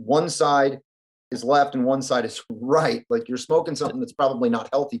one side is left and one side is right, like you're smoking something that's probably not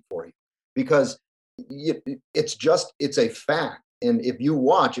healthy for you, because it's a fact. And if you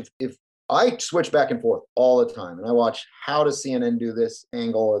watch, if I switch back and forth all the time and I watch, how does CNN do this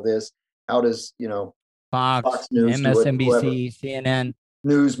angle or this? How does, Fox News MSNBC, CNN,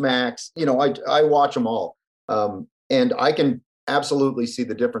 Newsmax, I watch them all. And I can absolutely see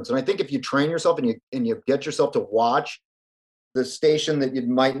the difference. And I think if you train yourself and you get yourself to watch the station that you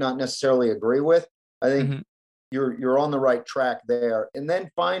might not necessarily agree with, I think you're on the right track there. And then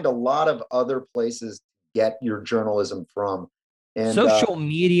find a lot of other places to get your journalism from. And social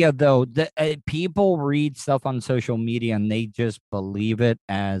media, though, people read stuff on social media and they just believe it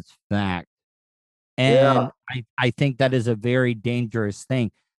as fact. And I think that is a very dangerous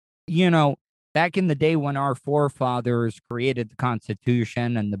thing. Back in the day when our forefathers created the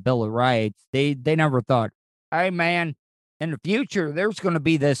Constitution and the Bill of Rights, they never thought, hey, man, in the future, there's going to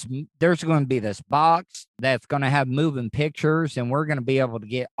be this box that's going to have moving pictures and we're going to be able to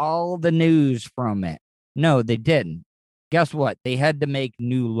get all the news from it. No, they didn't. Guess what? They had to make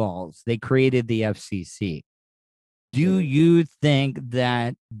new laws. They created the FCC. Do you think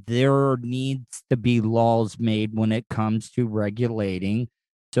that there needs to be laws made when it comes to regulating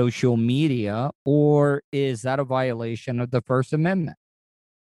social media, or is that a violation of the First Amendment?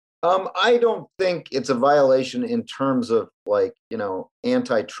 I don't think it's a violation in terms of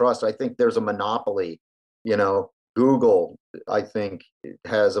antitrust. I think there's a monopoly. Google, I think,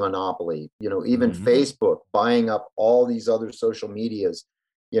 has a monopoly. Even Facebook buying up all these other social medias.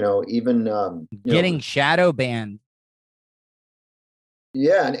 Even getting shadow banned.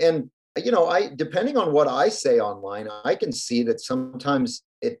 Yeah, and I depending on what I say online, I can see that sometimes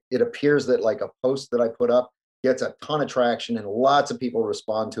it appears that like a post that I put up gets a ton of traction and lots of people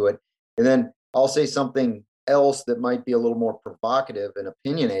respond to it. And then I'll say something else that might be a little more provocative and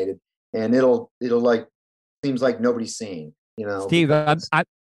opinionated, and it'll like seems like nobody's seeing, Steve,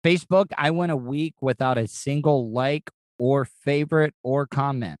 Facebook, I went a week without a single like or favorite or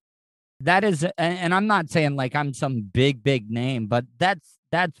comment. That is, and I'm not saying like I'm some big name, but that's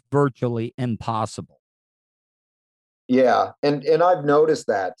virtually impossible. Yeah, and I've noticed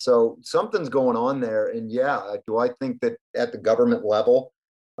that. So something's going on there. And yeah, do I think that at the government level,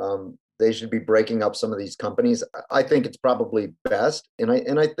 they should be breaking up some of these companies? I think it's probably best. And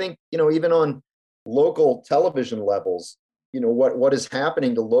I think, even on local television levels, what is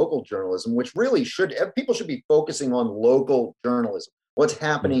happening to local journalism, which really people should be focusing on local journalism. What's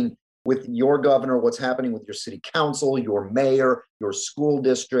happening with your governor, what's happening with your city council, your mayor, your school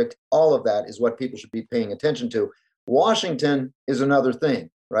district, all of that is what people should be paying attention to. Washington is another thing,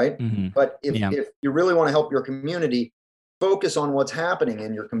 right? But if you really want to help your community, focus on what's happening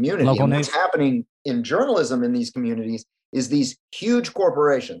in your community. Local And news. what's happening in journalism in these communities is these huge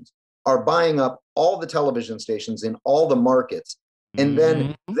corporations are buying up all the television stations in all the markets. And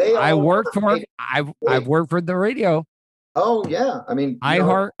then they I all work for I've worked for the radio. Oh yeah. I mean,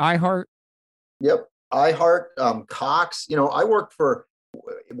 iHeart. Yep. iHeart, Cox, I worked for,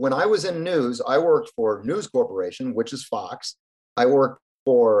 when I was in news, I worked for News Corporation, which is Fox. I worked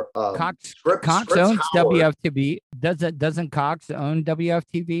for Cox Scripps owns Howard. WFTV. Doesn't Cox own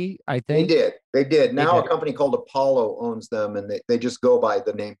WFTV? I They think did. They did. Now did. a company called Apollo owns them, and they just go by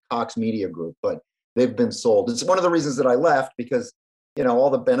the name Cox Media Group, but they've been sold. It's one of the reasons that I left because,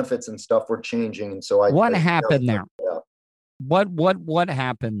 all the benefits and stuff were changing. And so What happened there? Yeah. What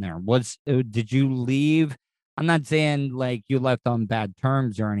happened there? Did you leave? I'm not saying like you left on bad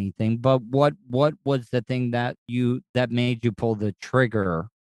terms or anything, but what was the thing that made you pull the trigger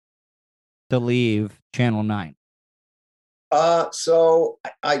to leave Channel 9? So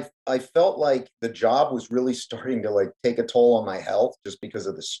I felt like the job was really starting to like take a toll on my health just because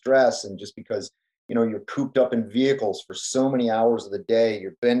of the stress and just because, you're cooped up in vehicles for so many hours of the day.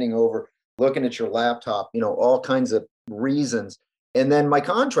 You're bending over, looking at your laptop, all kinds of reasons. And then my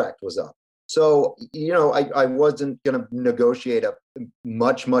contract was up. So, I wasn't going to negotiate a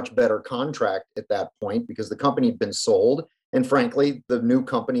much, much better contract at that point because the company had been sold. And frankly, the new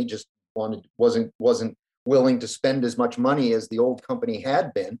company just wasn't willing to spend as much money as the old company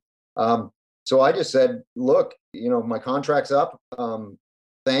had been. So I just said, look, my contract's up.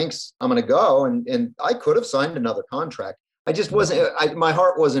 Thanks, I'm going to go. And I could have signed another contract. I just wasn't, my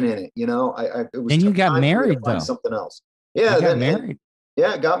heart wasn't in it. It was Then you got married to find though. something else. Yeah. You got married.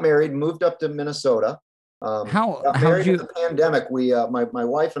 Got married, moved up to Minnesota. Got married in the pandemic. We, my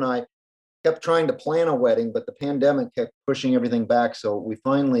wife and I kept trying to plan a wedding, but the pandemic kept pushing everything back. So we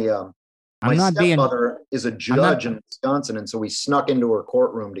finally, my stepmother is a judge in Wisconsin, and so we snuck into her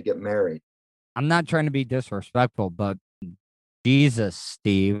courtroom to get married. I'm not trying to be disrespectful, but Jesus,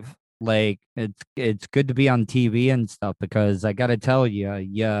 Steve, like it's good to be on TV and stuff because I got to tell you,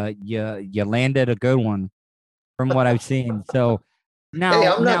 you landed a good one from what I've seen. So now, hey,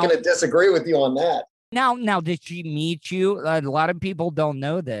 I'm not going to disagree with you on that. Now, did she meet you? A lot of people don't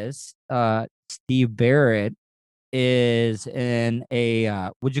know this. Steve Barrett is in a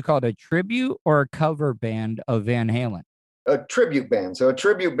would you call it a tribute or a cover band of Van Halen? A tribute band. So a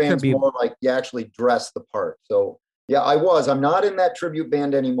tribute band's more like you actually dress the part. So yeah, I'm not in that tribute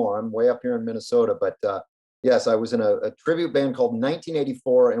band anymore. I'm way up here in Minnesota, but yes, I was in a tribute band called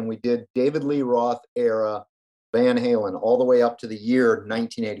 1984, and we did David Lee Roth era Van Halen all the way up to the year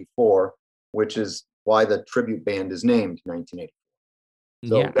 1984, which is why the tribute band is named 1984.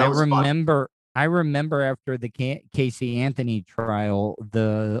 So yeah, I remember after the Casey Anthony trial,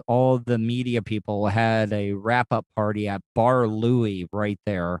 all the media people had a wrap-up party at Bar Louie right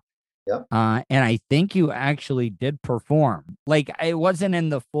there. Yep. And I think you actually did perform. Like it wasn't in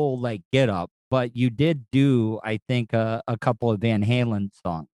the full like get up, but you did do, I think, a couple of Van Halen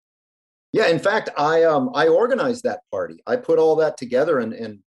songs. Yeah, in fact, I organized that party. I put all that together,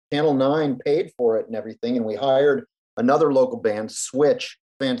 and Channel 9 paid for it and everything, and we hired another local band, Switch,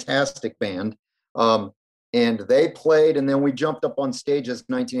 fantastic band. And they played, and then we jumped up on stage as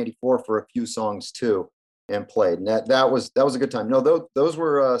 1984 for a few songs too, and played. And that was a good time. No, those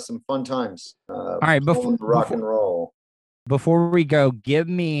were some fun times. All right, and roll. Before we go, give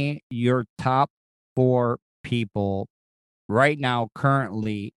me your top 4 people right now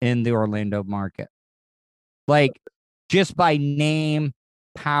currently in the Orlando market. Like just by name,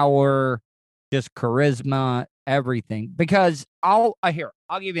 power, just charisma, everything. Because I'll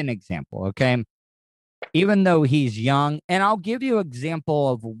give you an example, okay? Even though he's young, and I'll give you an example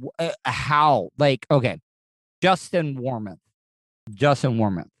of how, like, okay, Justin Warmoth.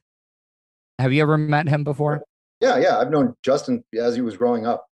 Have you ever met him before? Yeah. I've known Justin as he was growing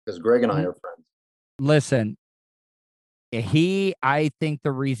up because Greg and I are friends. Listen, I think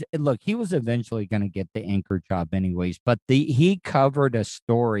the reason, look, he was eventually going to get the anchor job anyways, but he covered a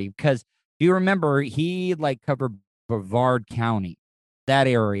story because do you remember he like covered Brevard County, that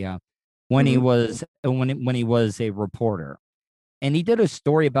area when he was when he was a reporter, and he did a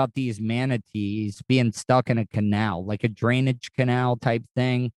story about these manatees being stuck in a canal, like a drainage canal type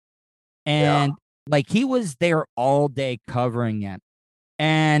thing, and like he was there all day covering it.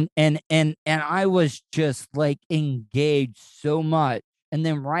 And I was just like engaged so much. And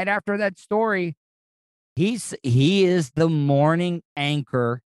then right after that story, he is the morning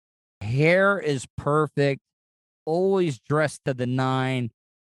anchor. Hair is perfect, always dressed to the nine.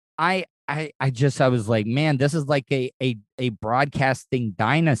 I was like, man, this is like a broadcasting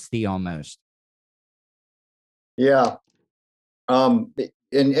dynasty almost. Yeah.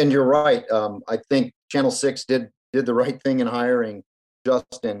 And you're right. I think Channel 6 did the right thing in hiring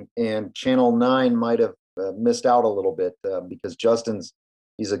Justin, and Channel 9 might have missed out a little bit because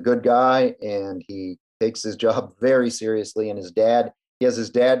he's a good guy and he takes his job very seriously. And he has his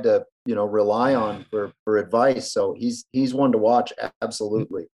dad to rely on for advice. So he's one to watch,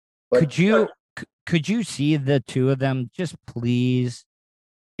 absolutely. But Could you see the two of them just please,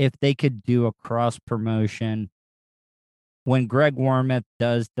 if they could do a cross promotion when Greg Wormuth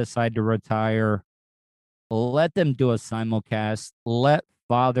does decide to retire? Let them do a simulcast. Let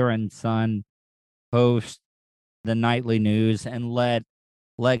father and son host the nightly news, and let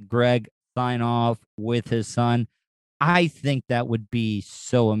Greg sign off with his son. I think that would be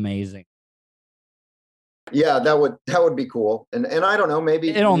so amazing. Yeah, that would be cool. And I don't know, maybe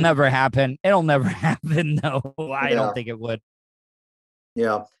It'll never happen. It'll never happen. No, I don't think it would.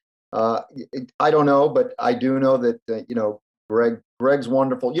 Yeah. I don't know, but I do know that Greg's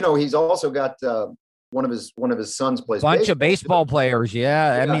wonderful. He's also got one of his sons plays bunch baseball. Of baseball players.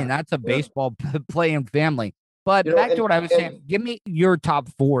 Yeah. I mean, that's a baseball playing family. But back to what I was saying, give me your top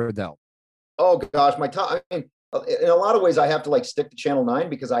four though. Oh gosh, my top. I mean, in a lot of ways, I have to like stick to Channel 9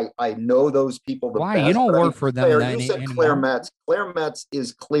 because I know those people the Why? best. You don't work for them. You said Claire Metz. Claire Metz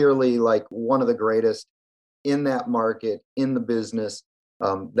is clearly like one of the greatest in that market, in the business,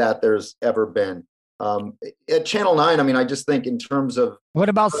 that there's ever been. At Channel 9, I mean, I just think in terms of what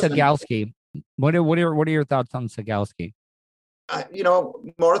about Cegelski? What are your thoughts on Cegelski?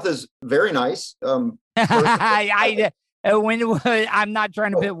 Martha's very nice. When I'm not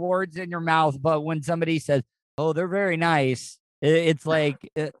trying to put words in your mouth, but when somebody says, "Oh, they're very nice," it's like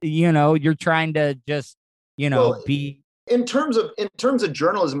you're trying to just be. In terms of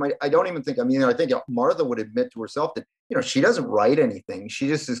journalism, I don't even think. I mean, I think Martha would admit to herself that she doesn't write anything. She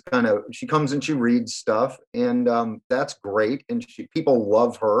just is she comes and she reads stuff, and that's great. And people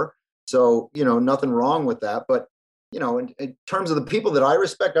love her, so nothing wrong with that. But in terms of the people that I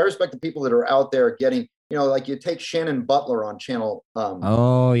respect the people that are out there getting. Like you take Shannon Butler on Channel.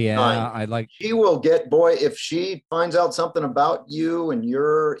 Oh yeah, 9. She will get if she finds out something about you and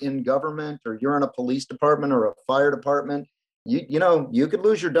you're in government or you're in a police department or a fire department. You could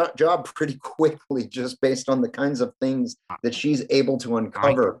lose your job pretty quickly just based on the kinds of things that she's able to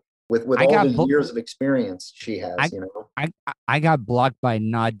uncover with all the years of experience she has. I got blocked by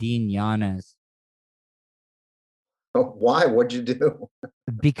Nadine Yanes. Oh, why? What'd you do?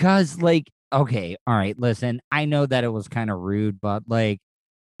 Because okay, all right, listen, I know that it was kind of rude, but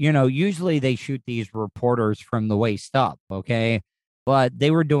usually they shoot these reporters from the waist up, okay? But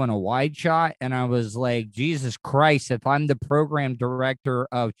they were doing a wide shot, and I was like, Jesus Christ, if I'm the program director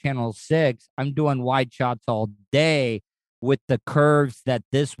of Channel 6, I'm doing wide shots all day with the curves that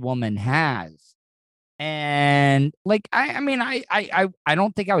this woman has. And I mean, I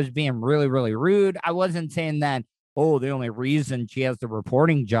don't think I was being really, really rude. I wasn't saying that, oh, the only reason she has the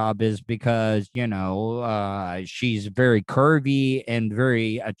reporting job is because, she's very curvy and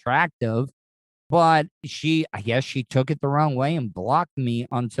very attractive. But I guess she took it the wrong way and blocked me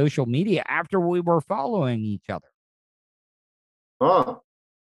on social media after we were following each other. Huh.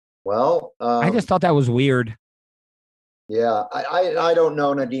 Well, I just thought that was weird. Yeah, I don't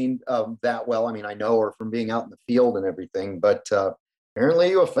know Nadine that well. I mean, I know her from being out in the field and everything, but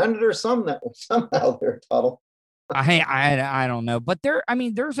apparently you offended her somehow there, Tuttle. I don't know, but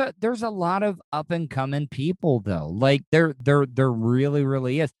there's a lot of up and coming people though. Like there really,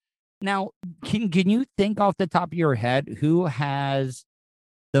 really is. Now, can you think off the top of your head who has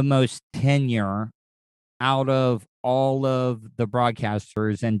the most tenure out of all of the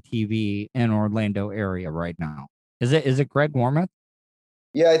broadcasters and TV in Orlando area right now? Is it Greg Wormuth?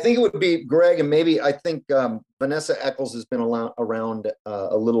 Yeah, I think it would be Greg, and maybe I think Vanessa Eccles has been around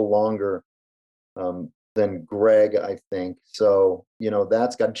a little longer than Greg, I think. So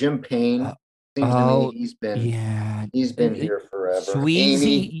that's got Jim Payne. Seems to me he's been here forever.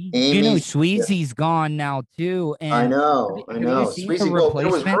 Sweezy, Sweezy's gone now too. And I know.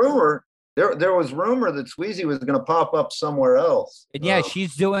 Sweezy, there was rumor that Sweezy was going to pop up somewhere else. Yeah,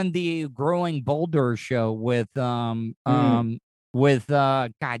 she's doing the Growing Boulder show with Middleton. Yeah,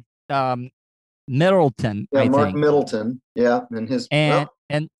 Mark think. Middleton. Yeah,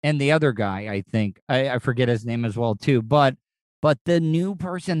 and the other guy, I think I forget his name as well too. But the new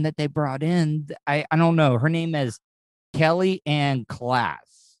person that they brought in, I don't know. Her name is Kelly Ann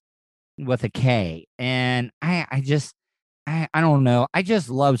Class with a K, and I don't know. I just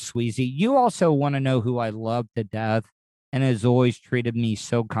love Sweezy. You also want to know who I love to death and has always treated me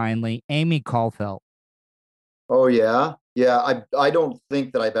so kindly? Amy Caulfield. Oh yeah. Yeah, I don't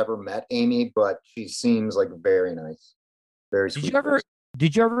think that I've ever met Amy, but she seems like very nice. Very Did sweet you ever person.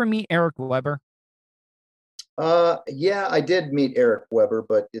 did you ever meet Eric Weber? Yeah, I did meet Eric Weber,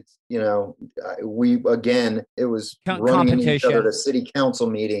 but it's, we, again, it was running into each other at Competition. a city council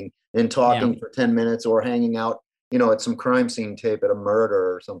meeting and Yeah. talking for 10 minutes or hanging out, at some crime scene tape at a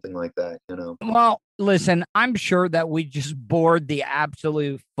murder or something like that. Well, listen, I'm sure that we just bored the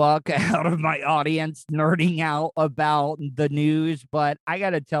absolute fuck out of my audience nerding out about the news, but I got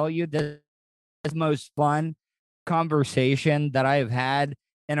to tell you, this is the most fun conversation that I've had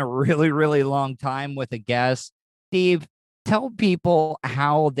in a really, really long time with a guest. Steve, tell people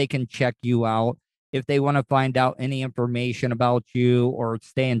how they can check you out if they want to find out any information about you or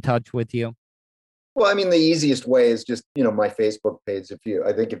stay in touch with you. Well, I mean, the easiest way is just, my Facebook page.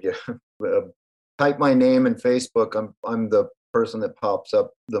 I think if you type my name in Facebook, I'm the person that pops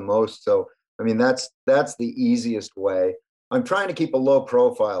up the most. So, I mean, that's the easiest way. I'm trying to keep a low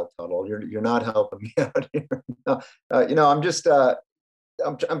profile, Tuttle. You're not helping me out here. No, I'm just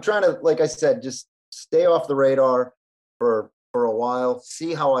I'm trying to, like I said, just stay off the radar for a while,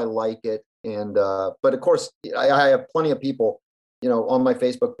 see how I like it, and but of course, I have plenty of people, on my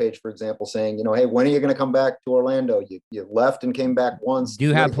Facebook page, for example, saying, hey, when are you going to come back to Orlando? You left and came back once. Do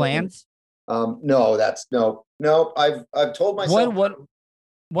you have plans? No, that's no. I've told myself.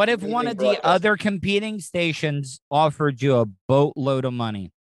 What if one of the other competing stations offered you a boatload of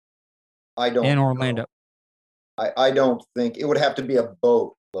money I don't in know. Orlando? I don't think it would have to be a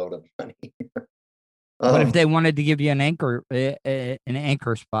boatload of money. What if they wanted to give you an anchor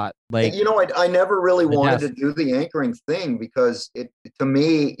spot? Like, I never really wanted desk. to do the anchoring thing because to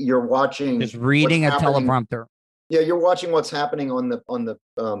me, you're watching Just reading a what's happening. teleprompter. Yeah, you're watching what's happening on the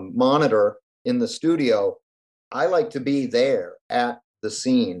monitor in the studio. I like to be there at the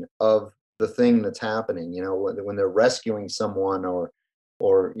scene of the thing that's happening. When they're rescuing someone or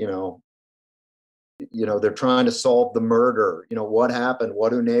they're trying to solve the murder. What happened?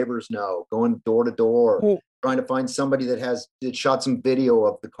 What do neighbors know? Going door to door, Well, trying to find somebody that shot some video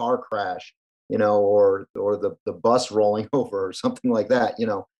of the car crash, or the bus rolling over or something like that.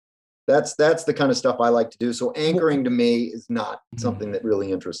 That's the kind of stuff I like to do. So anchoring to me is not something that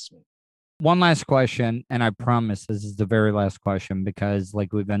really interests me. One last question, and I promise this is the very last question because,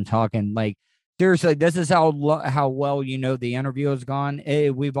 like, we've been talking, like, seriously, this is how well the interview has gone.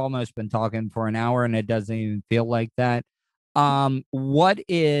 We've almost been talking for an hour, and it doesn't even feel like that. What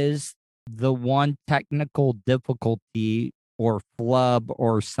is the one technical difficulty or flub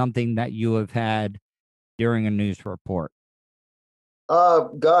or something that you have had during a news report?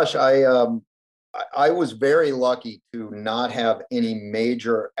 Gosh, I was very lucky to not have any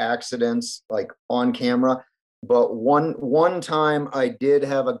major accidents like on camera, but one time I did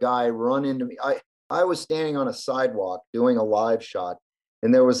have a guy run into me. I was standing on a sidewalk doing a live shot,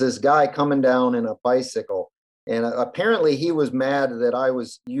 and there was this guy coming down in a bicycle, and apparently he was mad that I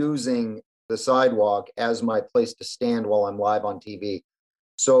was using the sidewalk as my place to stand while I'm live on TV.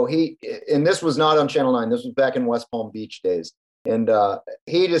 So and this was not on Channel 9. This was back in West Palm Beach days. And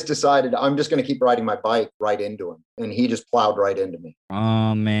he just decided I'm just going to keep riding my bike right into him, and he just plowed right into me.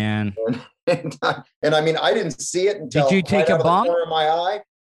 Oh man! And I mean, I didn't see it until did you take right a bump? out of the corner of my eye,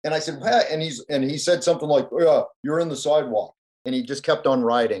 and I said, "What?" And he said something like, "Yeah, you're in the sidewalk," and he just kept on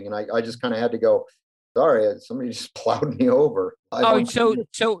riding, and I just kind of had to go, "Sorry, somebody just plowed me over." Oh,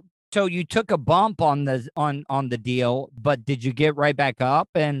 so you took a bump on the deal, but did you get right back up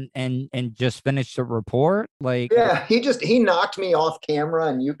and just finish the report? Like, yeah, he knocked me off camera,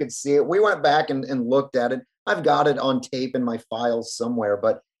 and you could see it. We went back and looked at it. I've got it on tape in my files somewhere,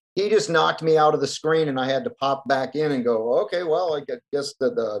 but he just knocked me out of the screen, and I had to pop back in and go, okay, well, I guess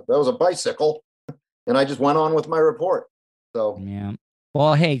that was a bicycle, and I just went on with my report. So yeah.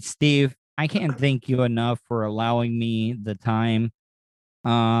 Well, hey, Steve, I can't thank you enough for allowing me the time.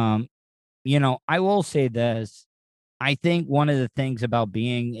 I will say this. I think one of the things about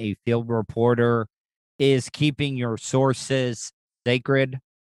being a field reporter is keeping your sources sacred.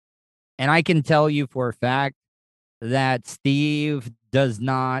 And I can tell you for a fact that Steve does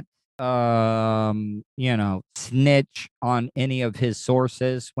not snitch on any of his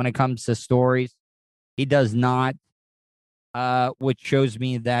sources when it comes to stories. He does not, which shows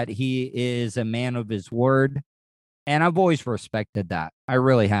me that he is a man of his word. And I've always respected that. I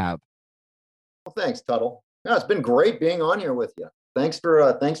really have. well, thanks, Tuttle. Yeah, it's been great being on here with you. Thanks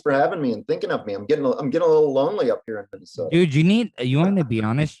for having me and thinking of me. I'm getting a little lonely up here in Minnesota. Dude, you want to be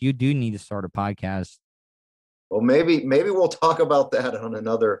honest? You do need to start a podcast. Well, maybe we'll talk about that on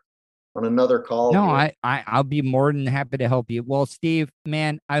another call. No, here. I'll be more than happy to help you. Well, Steve,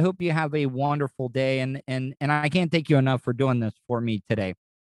 man, I hope you have a wonderful day, and I can't thank you enough for doing this for me today.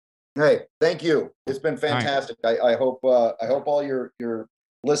 Hey, thank you. It's been All right. fantastic. I hope all your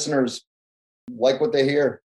listeners like what they hear.